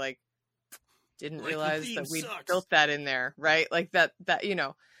 and they're like, didn't realize that we built that in there, right? Like that, you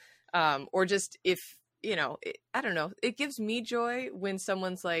know, or just if I don't know. It gives me joy when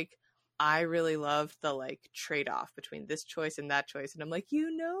someone's like, I really loved the like trade-off between this choice and that choice. And I'm like,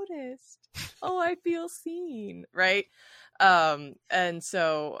 you noticed. Oh, I feel seen. Right. And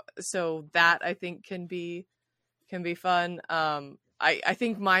so that I think can be fun. I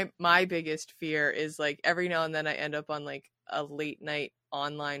think my biggest fear is like every now and then I end up on like a late night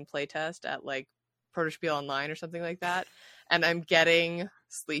online playtest at like Protospiel Online or something like that. And I'm getting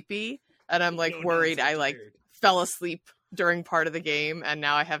sleepy and I'm like worried I like fell asleep during part of the game and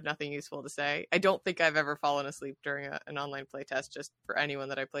now I have nothing useful to say. I don't think I've ever fallen asleep during an online playtest, just for anyone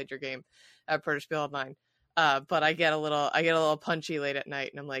that I played your game at Protospiel Online. But I get a little punchy late at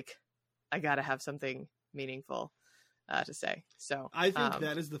night and I'm like, I gotta have something meaningful to say. So I think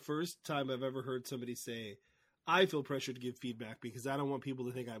that is the first time I've ever heard somebody say, I feel pressure to give feedback because I don't want people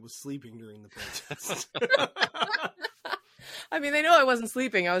to think I was sleeping during the playtest. I mean, they know I wasn't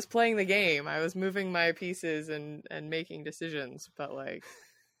sleeping. I was playing the game. I was moving my pieces and making decisions. But like,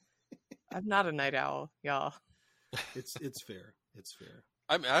 I'm not a night owl, y'all. It's fair. It's fair.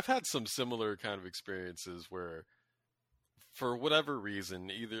 I mean, I've had some similar kind of experiences where, for whatever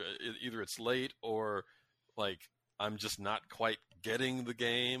reason, either it's late or like I'm just not quite getting the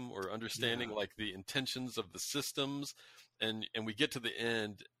game or understanding like the intentions of the systems, and we get to the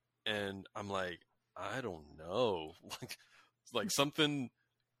end, and I'm like, I don't know, like something.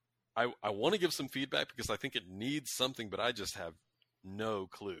 I want to give some feedback because I think it needs something, but I just have no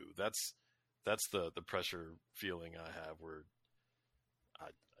clue. That's the pressure feeling I have where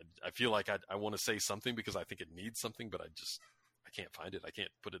I feel like I want to say something because I think it needs something, but I can't find it. I can't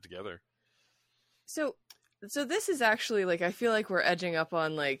put it together. So this is actually like, I feel like we're edging up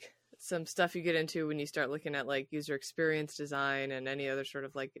on like some stuff you get into when you start looking at like user experience design and any other sort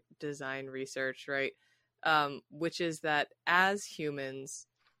of like design research, right? Which is that as humans,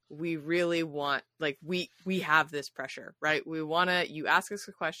 we really want, like, we have this pressure, right? You ask us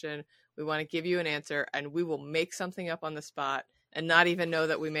a question, we want to give you an answer, and we will make something up on the spot and not even know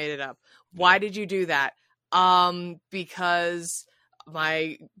that we made it up. Why did you do that? Because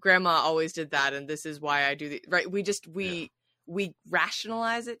my grandma always did that, and this is why I do the right. We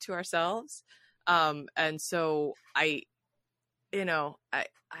rationalize it to ourselves. And so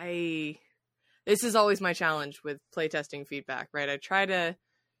this is always my challenge with playtesting feedback, right? I try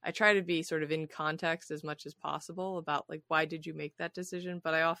to be sort of in context as much as possible about like, why did you make that decision?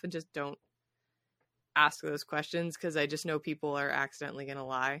 But I often just don't ask those questions because I just know people are accidentally going to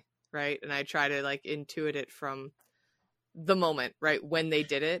lie, right? And I try to like intuit it from the moment, right? When they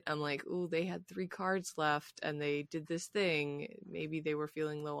did it, I'm like, ooh, they had 3 cards left and they did this thing. Maybe they were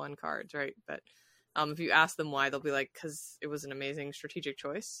feeling low on cards, right? But if you ask them why, they'll be like, because it was an amazing strategic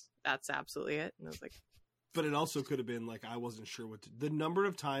choice. That's absolutely it. And I was like, but it also could have been like, I wasn't sure what to, the number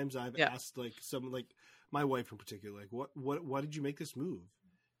of times I've asked like some, like my wife in particular, like, why did you make this move?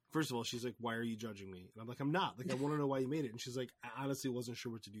 First of all, she's like, why are you judging me? And I'm like, I'm not. Like, I want to know why you made it. And she's like, I honestly wasn't sure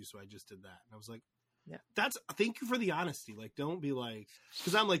what to do, so I just did that. And I was like, thank you for the honesty. Like, don't be like,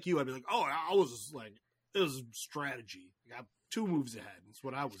 because I'm like you, I'd be like, oh, I was just like, it was strategy. I got 2 moves ahead. That's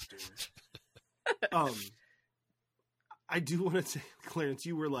what I was doing. I do want to say, Clarence,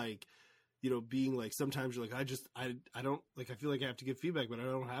 you were like, being like, sometimes you're like, I don't, like, I feel like I have to give feedback, but I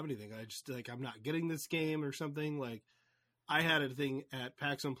don't have anything. I just, like, I'm not getting this game or something. Like, I had a thing at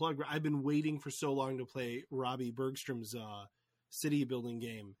PAX Unplugged where I've been waiting for so long to play Robbie Bergstrom's city building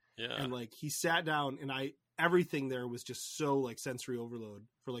game. Yeah. And, like, he sat down and everything there was just so, like, sensory overload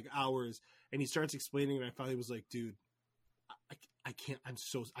for, like, hours. And he starts explaining and I finally was like, dude, I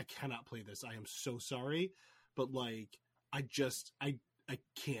cannot play this. I am so sorry. But, like, I can't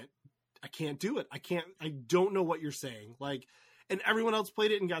do it. I don't know what you're saying. Like, and everyone else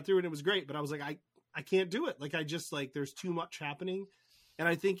played it and got through it and it was great. But I was like, I can't do it. Like, I just, like, there's too much happening. And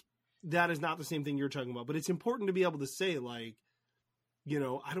I think that is not the same thing you're talking about, but it's important to be able to say, like,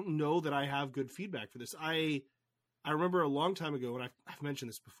 I don't know that I have good feedback for this. I remember a long time ago, and I've mentioned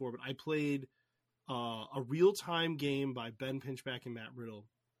this before, but I played a real-time game by Ben Pinchback and Matt Riddle.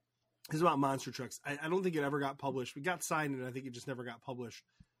 It's about monster trucks. I don't think it ever got published. We got signed, and I think it just never got published.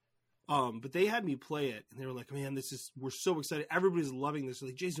 But they had me play it, and they were like, man, we're so excited. Everybody's loving this. They're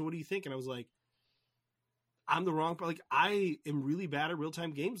like, Jason, what do you think? And I was like, I'm the wrong, like, I am really bad at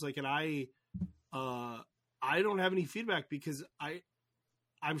real-time games. Like, and I don't have any feedback because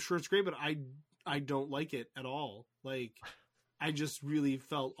I'm sure it's great, but I don't like it at all. Like, I just really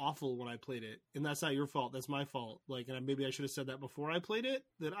felt awful when I played it, and that's not your fault. That's my fault. Like, and maybe I should have said that before I played it,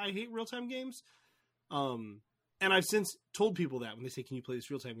 that I hate real-time games. And I've since told people that when they say, can you play this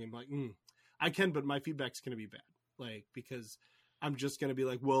real-time game? I'm like, I can, but my feedback's going to be bad. Like, because I'm just going to be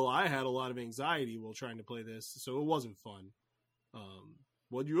like, well, I had a lot of anxiety while trying to play this, so it wasn't fun.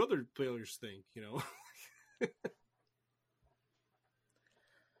 What do you other players think, you know?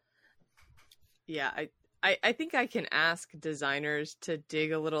 Yeah, I think I can ask designers to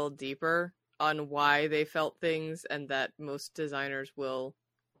dig a little deeper on why they felt things, and that most designers will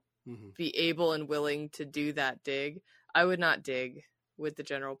be able and willing to do that dig. I would not dig with the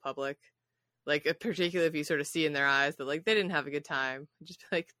general public. Like, particularly if you sort of see in their eyes that, like, they didn't have a good time. Just be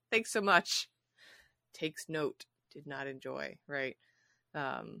like, thanks so much. Takes note. Did not enjoy, right?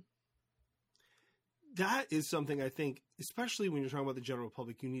 That is something I think, especially when you're talking about the general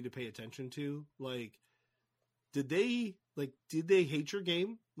public, you need to pay attention to. Like, did they hate your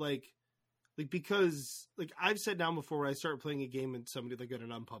game? Like because like I've sat down before when I start playing a game and somebody like at an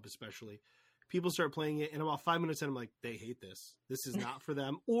unpub especially, people start playing it and about 5 minutes in I'm like, they hate this. This is not for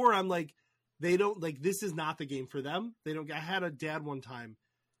them. Or I'm like, they don't like, this is not the game for them. They don't. I had a dad one time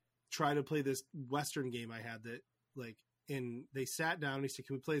try to play this Western game I had that like, and they sat down and he said,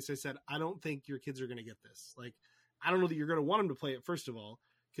 can we play this? I said, I don't think your kids are going to get this. Like, I don't know that you're going to want them to play it, first of all,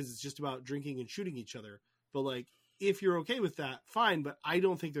 because it's just about drinking and shooting each other. But like, if you're okay with that, fine. But I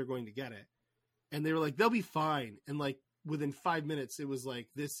don't think they're going to get it. And they were like, they'll be fine. And like, within 5 minutes, it was like,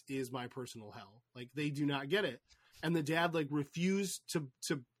 this is my personal hell. Like, they do not get it. And the dad like refused to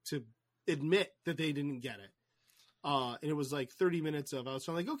admit that they didn't get it. And it was like 30 minutes of, I was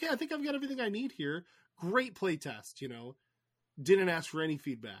like, okay, I think I've got everything I need here. Great play test, you know, didn't ask for any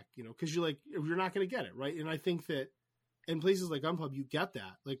feedback, you know, cause you're like, you're not going to get it. Right. And I think that in places like Unpub, you get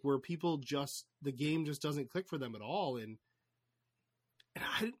that, like where people just, the game just doesn't click for them at all. And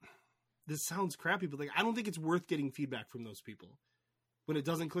this sounds crappy, but like, I don't think it's worth getting feedback from those people when it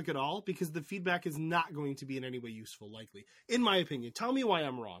doesn't click at all, because the feedback is not going to be in any way useful, likely, in my opinion. Tell me why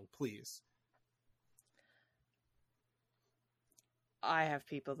I'm wrong, please. I have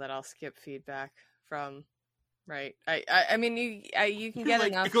people that I'll skip feedback from, right? I mean, you can get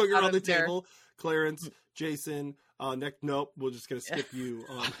like, enough going out around the of their... table, Clarence, Jason, Nick, nope, we're just gonna skip you.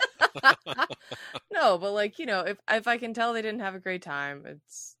 No, but like, you know, if I can tell they didn't have a great time,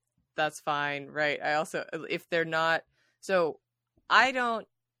 that's fine, right? I also, if they're not, so I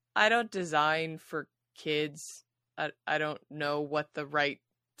don't design for kids. I don't know what the right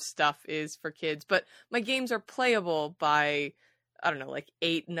stuff is for kids, but my games are playable by, I don't know, like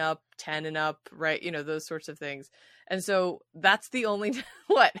 8 and up, 10 and up, right? You know, those sorts of things. And so that's the only,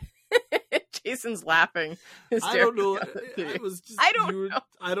 what? Jason's laughing. I don't know.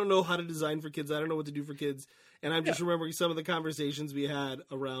 I don't know how to design for kids. I don't know what to do for kids. And I'm just remembering some of the conversations we had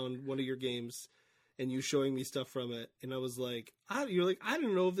around one of your games and you showing me stuff from it. And I was like, you're like, I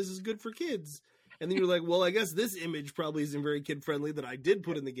don't know if this is good for kids. And then you're like, well, I guess this image probably isn't very kid friendly that I did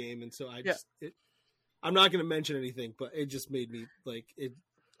put in the game. And so I'm not going to mention anything, but it just made me like it.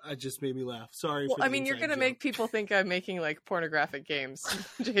 It just made me laugh. Sorry. Well, I mean, you're going to make people think I'm making like pornographic games,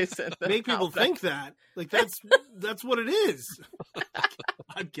 Jason. Make people think that. Like that's what it is.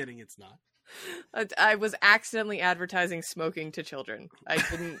 I'm kidding. It's not. I was accidentally advertising smoking to children.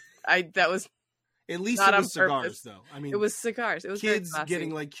 That was. At least it was cigars, though. I mean, it was cigars. It was kids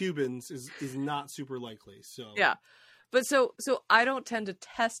getting like Cubans is not super likely. So yeah. But so I don't tend to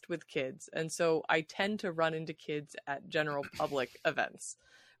test with kids, and so I tend to run into kids at general public events,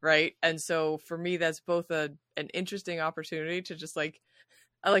 right? And so for me, that's both an interesting opportunity to just like,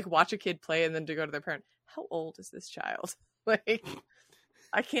 I like watch a kid play and then to go to their parent, how old is this child? Like,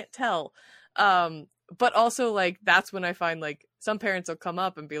 I can't tell. But also like, that's when I find like some parents will come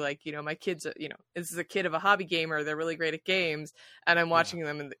up and be like, you know, my kids, you know, this is a kid of a hobby gamer. They're really great at games. And I'm watching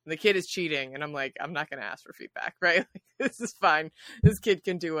them and the kid is cheating. And I'm like, I'm not going to ask for feedback, right? Like, this is fine. This kid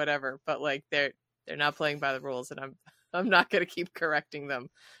can do whatever, but like, they're not playing by the rules and I'm not going to keep correcting them.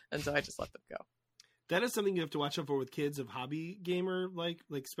 And so I just let them go. That is something you have to watch out for with kids of hobby gamer, like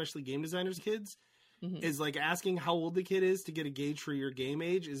especially game designers kids. Mm-hmm. Is like asking how old the kid is to get a gauge for your game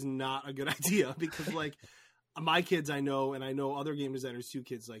age is not a good idea, because like my kids I know, and I know other game designers too,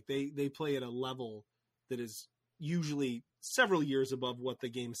 kids like they play at a level that is usually several years above what the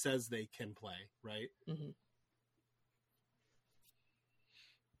game says they can play, right? Mm-hmm.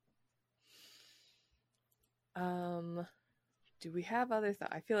 Do we have other thought?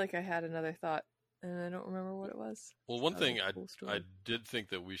 I feel like I had another thought and I don't remember what it was. Well, one thing I did think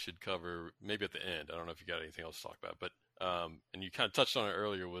that we should cover, maybe at the end, I don't know if you got anything else to talk about, but and you kind of touched on it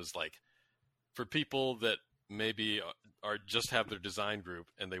earlier, was like for people that maybe are just have their design group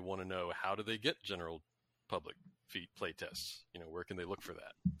and they want to know, how do they get general public play tests? You know, where can they look for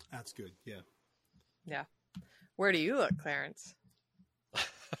that? That's good. Yeah. Yeah. Where do you look, Clarence?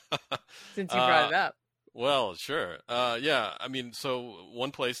 Since you brought it up. Well, sure. Yeah, I mean, so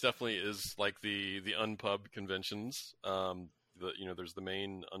one place definitely is like the Unpub conventions. There's the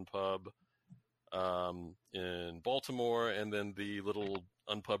main Unpub in Baltimore, and then the little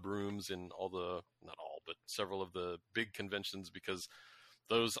Unpub rooms in not all, but several of the big conventions, because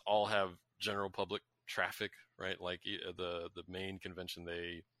those all have general public traffic, right? Like the main convention,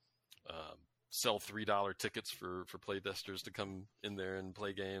 they sell $3 tickets for playtesters to come in there and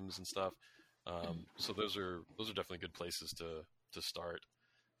play games and stuff. So those are definitely good places to start.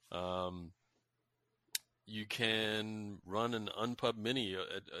 You can run an Unpub mini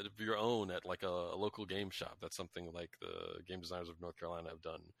of your own at like a local game shop. That's something like the Game Designers of North Carolina have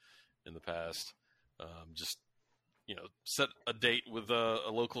done in the past. Just set a date with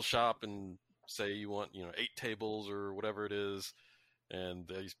a local shop and say you want 8 tables or whatever it is, and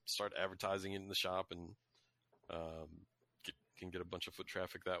they start advertising it in the shop and can get a bunch of foot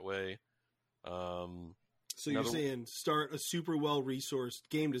traffic that way. So you're saying start a super well-resourced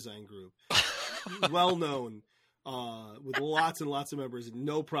game design group, well-known, with lots and lots of members, and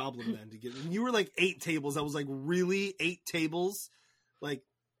no problem then to get. And you were like 8 tables. I was like, really, 8 tables? Like,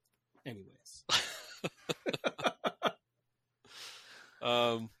 anyways.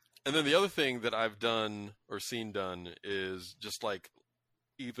 And then the other thing that I've done or seen done is just like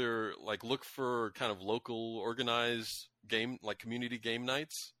either like look for kind of local organized game, like community game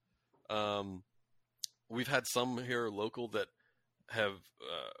nights. We've had some here local that have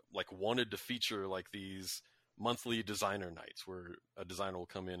like wanted to feature like these monthly designer nights where a designer will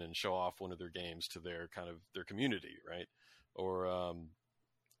come in and show off one of their games to their kind of their community, right? Or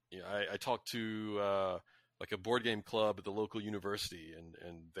I talked to like a board game club at the local university, and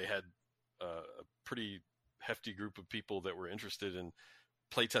they had a pretty hefty group of people that were interested in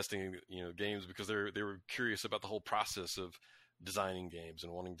playtesting games, because they were curious about the whole process of designing games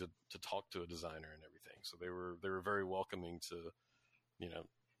and wanting to talk to a designer and everything. So they were very welcoming to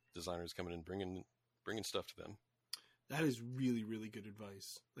designers coming and bringing stuff to them. That is really, really good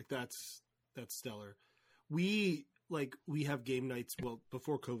advice. Like that's stellar. We have game nights. Well,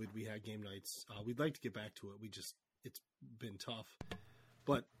 before COVID, we had game nights. We'd like to get back to it. It's been tough.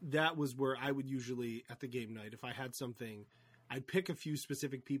 But that was where I would usually, at the game night, if I had something, I'd pick a few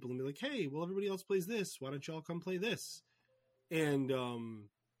specific people and be like, hey, well, everybody else plays this. Why don't y'all come play this? And,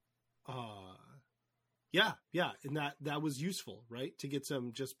 yeah. And that was useful, right? To get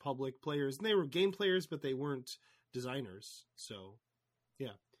some just public players. And they were game players, but they weren't designers. So,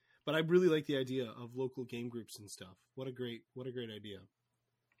 yeah. But I really like the idea of local game groups and stuff. What a great idea.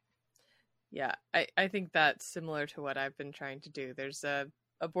 Yeah, I think that's similar to what I've been trying to do. There's a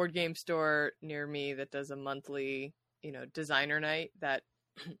board game store near me that does a monthly, designer night that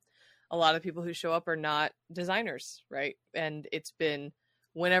a lot of people who show up are not designers, right? And it's been,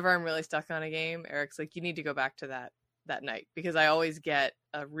 whenever I'm really stuck on a game, Eric's like, you need to go back to that night, because I always get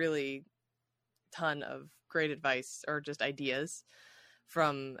a really ton of great advice or just ideas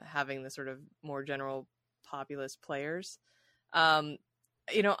from having the sort of more general populist players. I'm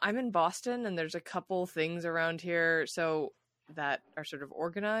in Boston, and there's a couple things around here so that are sort of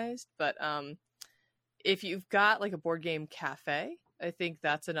organized, but if you've got like a board game cafe, I think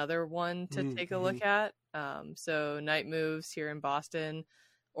that's another one to take a look at. So Night Moves here in Boston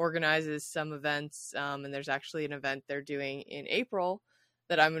organizes some events, and there's actually an event they're doing in April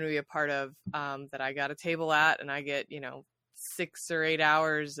that I'm going to be a part of, that I got a table at, and I get 6 or 8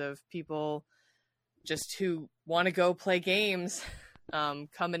 hours of people just who want to go play games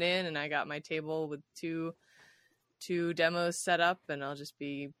coming in, and I got my table with two demos set up, and I'll just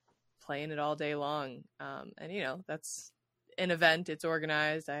be playing it all day long. And that's an event. It's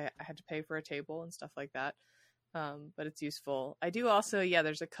organized. I had to pay for a table and stuff like that, but it's useful. I do also,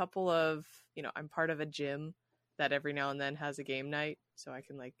 there's a couple of, I'm part of a gym that every now and then has a game night, so I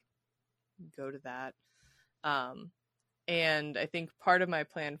can like go to that. And I think part of my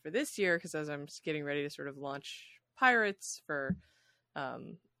plan for this year, because as I'm just getting ready to sort of launch Pirates for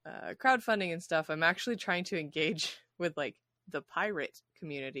crowdfunding and stuff, I'm actually trying to engage with like the pirate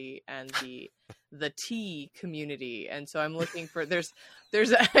community and the tea community. And so I'm looking for there's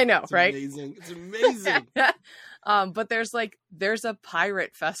I know, it's right? Amazing. It's amazing. But there's a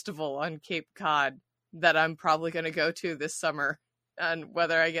pirate festival on Cape Cod that I'm probably going to go to this summer, and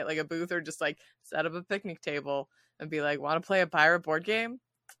whether I get like a booth or just like set up a picnic table and be like, want to play a pirate board game?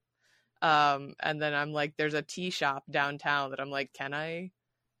 And then I'm like, there's a tea shop downtown that I'm like, can I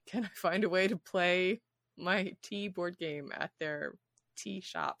find a way to play my tea board game at their tea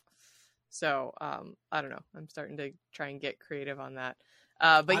shop? So, I don't know. I'm starting to try and get creative on that.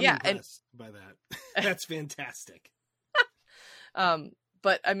 But I'm yeah, impressed by that. That's fantastic.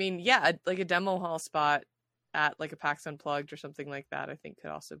 but I mean, yeah, like a demo hall spot at like a PAX Unplugged or something like that, I think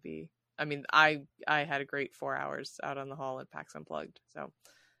could also be. I mean, I had a great 4 hours out on the hall at PAX Unplugged. So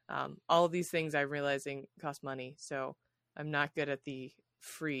all of these things I'm realizing cost money. So I'm not good at the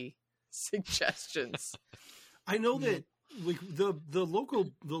free suggestions. I know that like the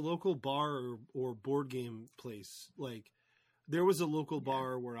local bar or board game place, like there was a local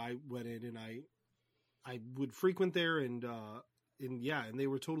bar where I went in and I would frequent there and they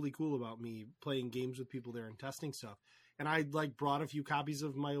were totally cool about me playing games with people there and testing stuff. And I like brought a few copies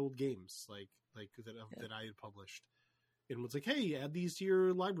of my old games that I had published and was like, hey, add these to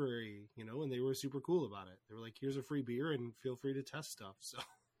your library, and they were super cool about it. They were like, here's a free beer and feel free to test stuff. So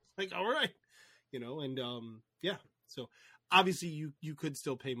like, all right, so obviously you could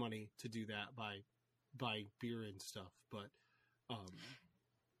still pay money to do that by beer and stuff, but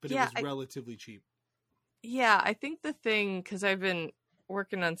it was relatively cheap. Yeah, I think the thing, because I've been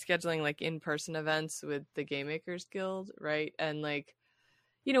working on scheduling like in-person events with the Game Makers Guild, right? And like,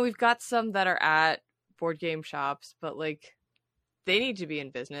 we've got some that are at board game shops, but like they need to be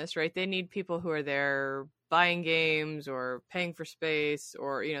in business, right? They need people who are there buying games or paying for space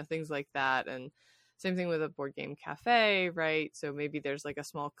or, things like that. And same thing with a board game cafe, right? So maybe there's like a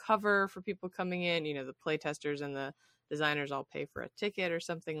small cover for people coming in, the playtesters and the designers all pay for a ticket or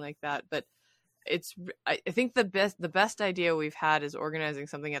something like that. But I think the best idea we've had is organizing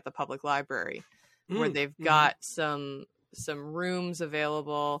something at the public library where they've got some rooms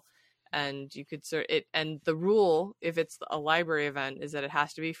available, and you could it. And the rule, if it's a library event, is that it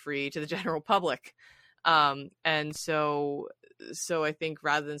has to be free to the general public. And so I think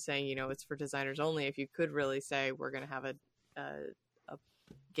rather than saying, it's for designers only, if you could really say we're going to have a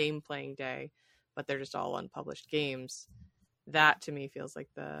game playing day, but they're just all unpublished games, that to me feels like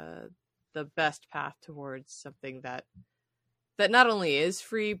the best path towards something that not only is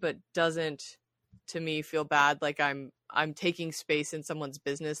free, but doesn't, to me, feel bad like I'm taking space in someone's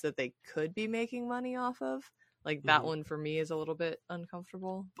business that they could be making money off of. Like that one for me is a little bit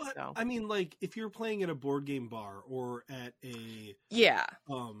uncomfortable. But so. I mean, like if you're playing at a board game bar or at a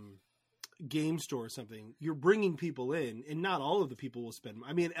game store or something, you're bringing people in, and not all of the people will spend.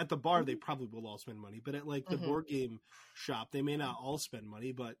 I mean, at the bar they probably will all spend money, but at like the board game shop they may not all spend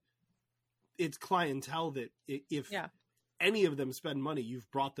money, but it's clientele that if any of them spend money, you've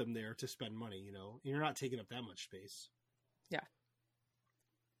brought them there to spend money, and you're not taking up that much space. Yeah,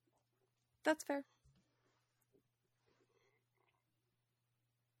 that's fair.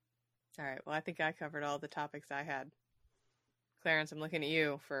 All right. Well, I think I covered all the topics I had. Clarence, I'm looking at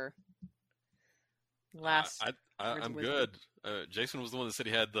you for last. I'm good. Jason was the one that said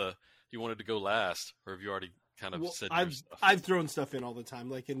he wanted to go last, or have you already kind of said your stuff? I've thrown stuff in all the time.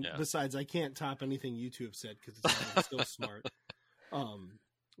 Like, and besides, I can't top anything you two have said because it's so smart.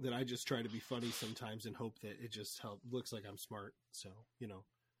 That I just try to be funny sometimes and hope that it just looks like I'm smart. So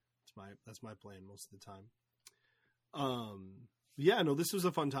that's my plan most of the time. Yeah, no, this was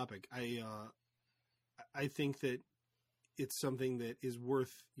a fun topic. I think that it's something that is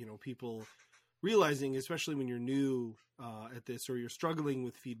worth, people realizing, especially when you're new at this, or you're struggling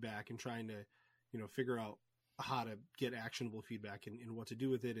with feedback and trying to, figure out how to get actionable feedback and what to do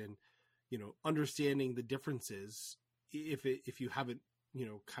with it, and, understanding the differences if you haven't,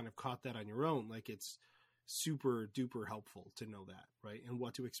 kind of caught that on your own. Like, it's super duper helpful to know that, right? And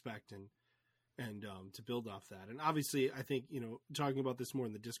what to expect and to build off that. And obviously, I think, talking about this more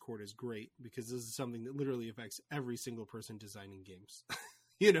in the Discord is great, because this is something that literally affects every single person designing games,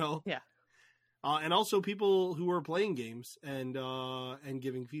 Yeah. And also people who are playing games and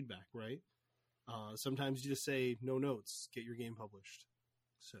giving feedback, right? Sometimes you just say, no notes, get your game published.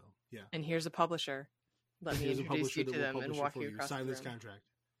 So, yeah. And here's a publisher. Let me introduce you to them and walk you across the room. Sign this contract.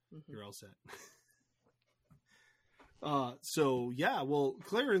 You're all set. So yeah, well,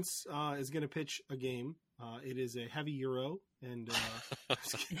 Clarence is going to pitch a game. It is a heavy Euro, and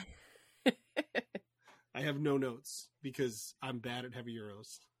I have no notes because I'm bad at heavy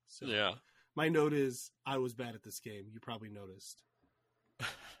Euros. So yeah, my note is I was bad at this game. You probably noticed.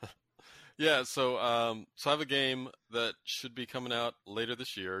 Yeah, so I have a game that should be coming out later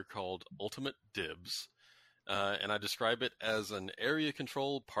this year called Ultimate Dibs, and I describe it as an area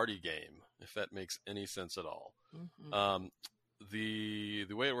control party game, if that makes any sense at all. Mm-hmm. The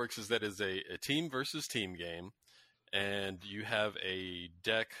way it works is that it's a team versus team game, and you have a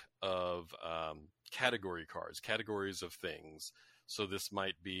deck of category cards, categories of things. So this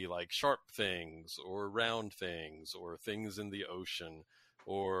might be like sharp things, or round things, or things in the ocean,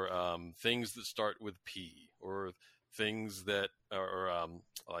 or things that start with P, or things that are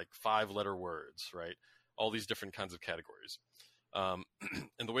like 5-letter words, right? All these different kinds of categories. And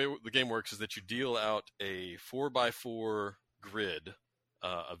the way the game works is that you deal out a 4x4 grid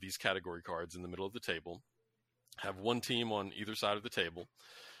of these category cards in the middle of the table, have one team on either side of the table,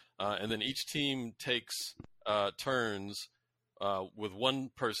 and then each team takes turns with one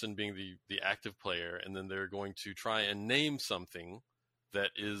person being the active player, and then they're going to try and name something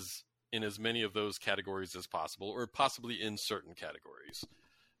that is in as many of those categories as possible, or possibly in certain categories.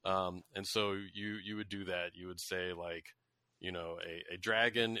 And so you would do that. You would say, like, you know, a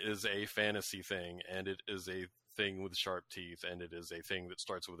dragon is a fantasy thing, and it is a thing with sharp teeth, and it is a thing that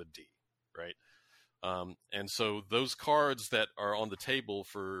starts with a D, right? And so those cards that are on the table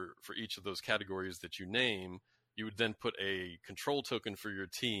for each of those categories that you name, you would then put a control token for your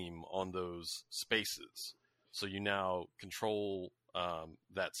team on those spaces. So you now control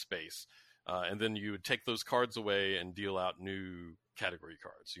that space. And then you would take those cards away and deal out new category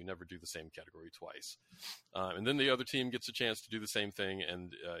cards. You never do the same category twice. And then the other team gets a chance to do the same thing,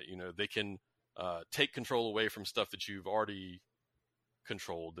 and you know, they can take control away from stuff that you've already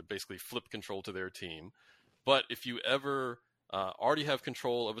controlled, that basically flip control to their team. But if you ever already have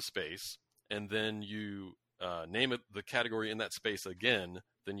control of a space, and then you name it the category in that space again,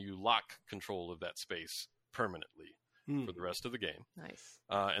 then you lock control of that space permanently for the rest of the game. Nice.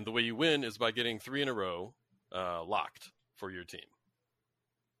 And the way you win is by getting 3 in a row locked for your team.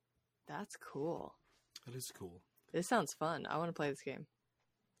 That's cool. That is cool. This sounds fun. I want to play this game.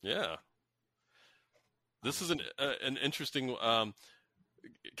 Yeah. This is an interesting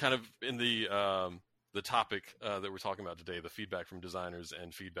kind of in the topic that we're talking about today, the feedback from designers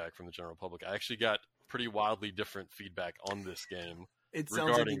and feedback from the general public. I actually got pretty wildly different feedback on this game. It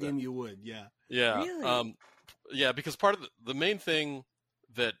sounds like a game you would, yeah. Yeah. Really? Yeah, because part of the main thing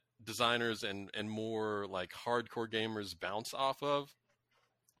that designers and more like hardcore gamers bounce off of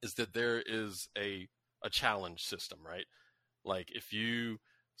is that there is a challenge system, right? Like if you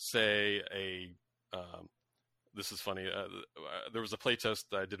say this is funny. There was a playtest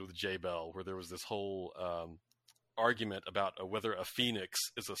that I did with J Bell where there was this whole argument about whether a phoenix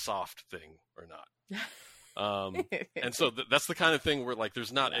is a soft thing or not. And so that's the kind of thing where, like,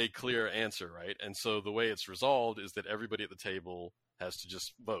 there's not a clear answer, right? And so the way it's resolved is that everybody at the table has to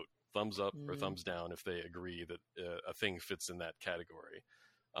just vote thumbs up or thumbs down if they agree that a thing fits in that category.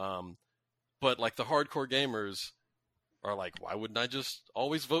 But like the hardcore gamers are like, why wouldn't I just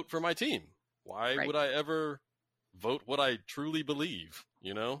always vote for my team? Why would I ever vote what I truly believe,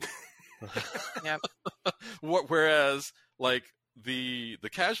 you know? Yep. Whereas like the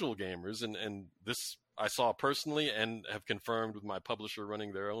casual gamers, and this I saw personally and have confirmed with my publisher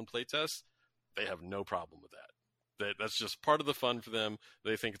running their own playtests, they have no problem with that. That's just part of the fun for them.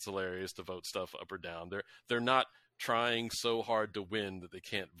 They think it's hilarious to vote stuff up or down. They're not trying so hard to win that they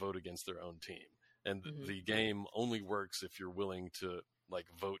can't vote against their own team. And the game only works if you're willing to like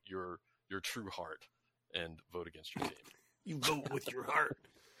vote your true heart and vote against your team. You vote with your heart.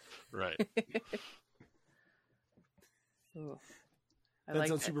 Right. That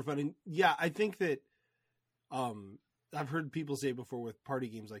sounds super fun. And yeah, I think that I've heard people say before with party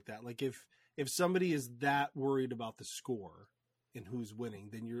games like that, like if somebody is that worried about the score and who's winning,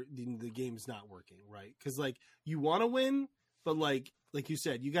 then the game's not working, right? Because like you want to win, but like you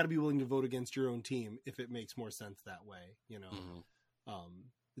said, you got to be willing to vote against your own team if it makes more sense that way, you know.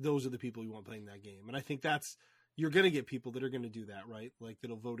 Those are the people you want playing that game, and I think you're going to get people that are going to do that, right? Like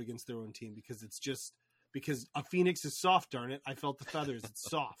that'll vote against their own team because it's just because a phoenix is soft. Darn it! I felt the feathers. It's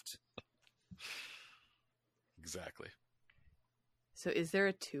soft. Exactly. So is there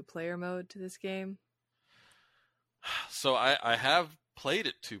a 2-player mode to this game? So I have played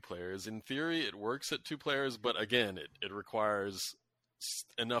it 2 players. In theory, it works at 2 players, but again, it requires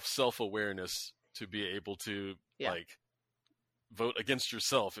enough self-awareness to be able to like vote against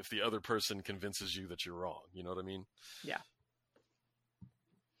yourself if the other person convinces you that you're wrong. You know what I mean? Yeah.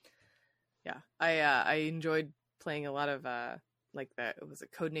 Yeah. I enjoyed playing a lot of like that. It was a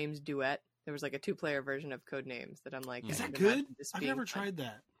Codenames Duet. There was like a 2-player version of Codenames that I'm like, is that good? I've never tried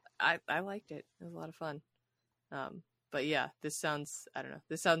that. I liked it. It was a lot of fun. But yeah, this sounds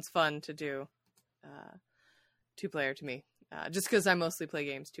fun to do 2-player to me. Just because I mostly play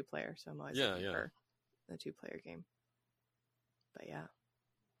games 2-player, so I'm always looking for the 2-player game. But yeah,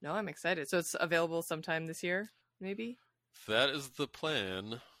 no, I'm excited. So it's available sometime this year, maybe? That is the plan.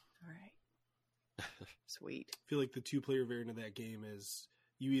 All right. Sweet. I feel like the 2-player variant of that game is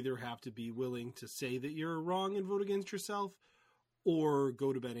you either have to be willing to say that you're wrong and vote against yourself, or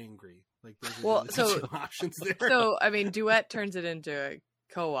go to bed angry. Like those are the options there. So I mean, Duet turns it into a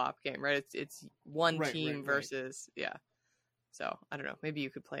co-op game, right? It's one team versus So I don't know. Maybe you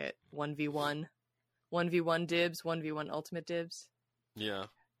could play it 1v1 1v1 dibs, 1v1 ultimate dibs. Yeah.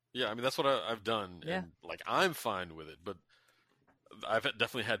 Yeah, I mean, that's what I've done. Yeah. And, like, I'm fine with it. But I've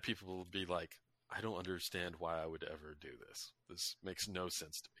definitely had people be like, I don't understand why I would ever do this. This makes no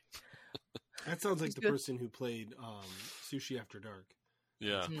sense to me. That sounds like the person who played Sushi After Dark.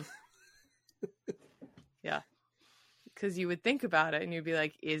 Yeah. Yeah. Because you would think about it and you'd be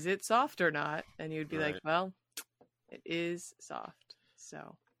like, is it soft or not? And you'd be like, well, it is soft.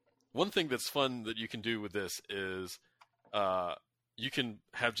 So one thing that's fun that you can do with this is you can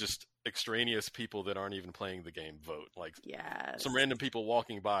have just extraneous people that aren't even playing the game vote. Like some random people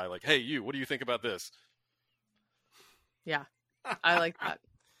walking by like, hey, you, what do you think about this? Yeah. I like that.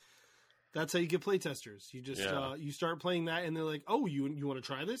 That's how you get playtesters. You just you start playing that and they're like, oh, you want to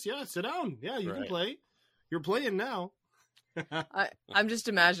try this? Yeah, sit down. Yeah, you can play. You're playing now. I'm just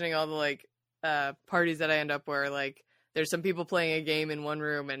imagining all the like parties that I end up where like there's some people playing a game in one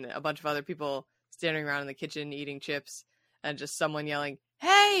room and a bunch of other people standing around in the kitchen eating chips and just someone yelling,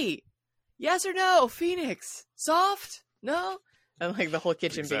 hey, yes or no, Phoenix, soft? No? And like the whole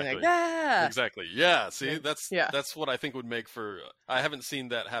kitchen being like, ah! Exactly. Yeah. See, that's what I think would make for. I haven't seen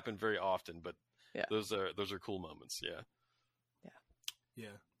that happen very often, but those are cool moments. Yeah.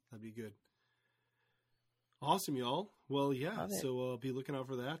 Yeah, that'd be good. Awesome, y'all. Well, yeah. So be looking out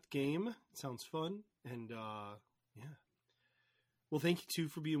for that game. It sounds fun, and yeah. Well, thank you too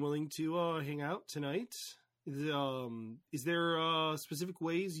for being willing to hang out tonight. Is there specific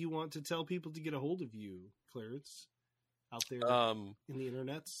ways you want to tell people to get a hold of you, Clarence? Out there in the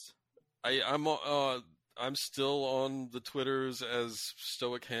internets? I'm still on the Twitters as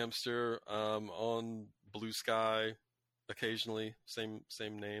Stoic Hamster. On Blue Sky occasionally, same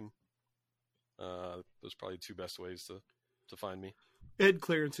name. Those are probably two best ways to find me. Ed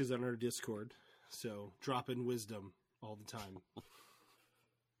Clarence is on our Discord, so drop in wisdom all the time.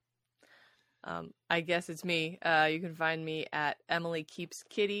 I guess it's me. You can find me at Emily Keeps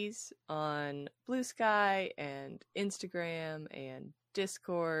Kitties on Blue Sky and Instagram and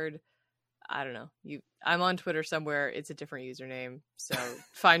Discord. I don't know. I'm on Twitter somewhere. It's a different username, so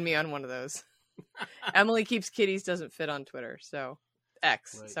find me on one of those. Emily Keeps Kitties doesn't fit on Twitter, so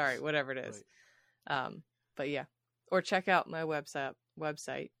X. Right. Sorry, whatever it is. Right. But yeah, or check out my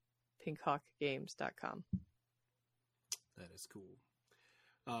website pinkhawkgames.com. That is cool.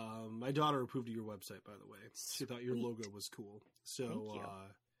 My daughter approved of your website, by the way. She thought your logo was cool. So,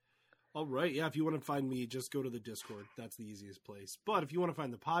 all right. Yeah, if you want to find me, just go to the Discord. That's the easiest place. But if you want to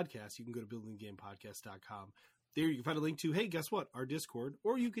find the podcast, you can go to buildinggamepodcast.com. There you can find a link to, hey, guess what? Our Discord.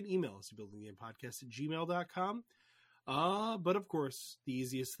 Or you can email us at buildinggamepodcast@gmail.com. But of course, the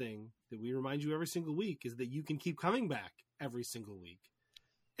easiest thing that we remind you every single week is that you can keep coming back every single week.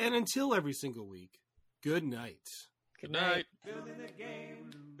 And until every single week, good night. Good night. Building the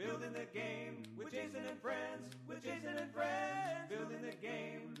game with Jason and friends, with Jason and friends. Building the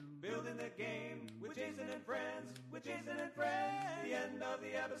game with Jason and friends, with Jason and friends. The end of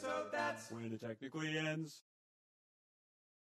the episode, that's when it technically ends.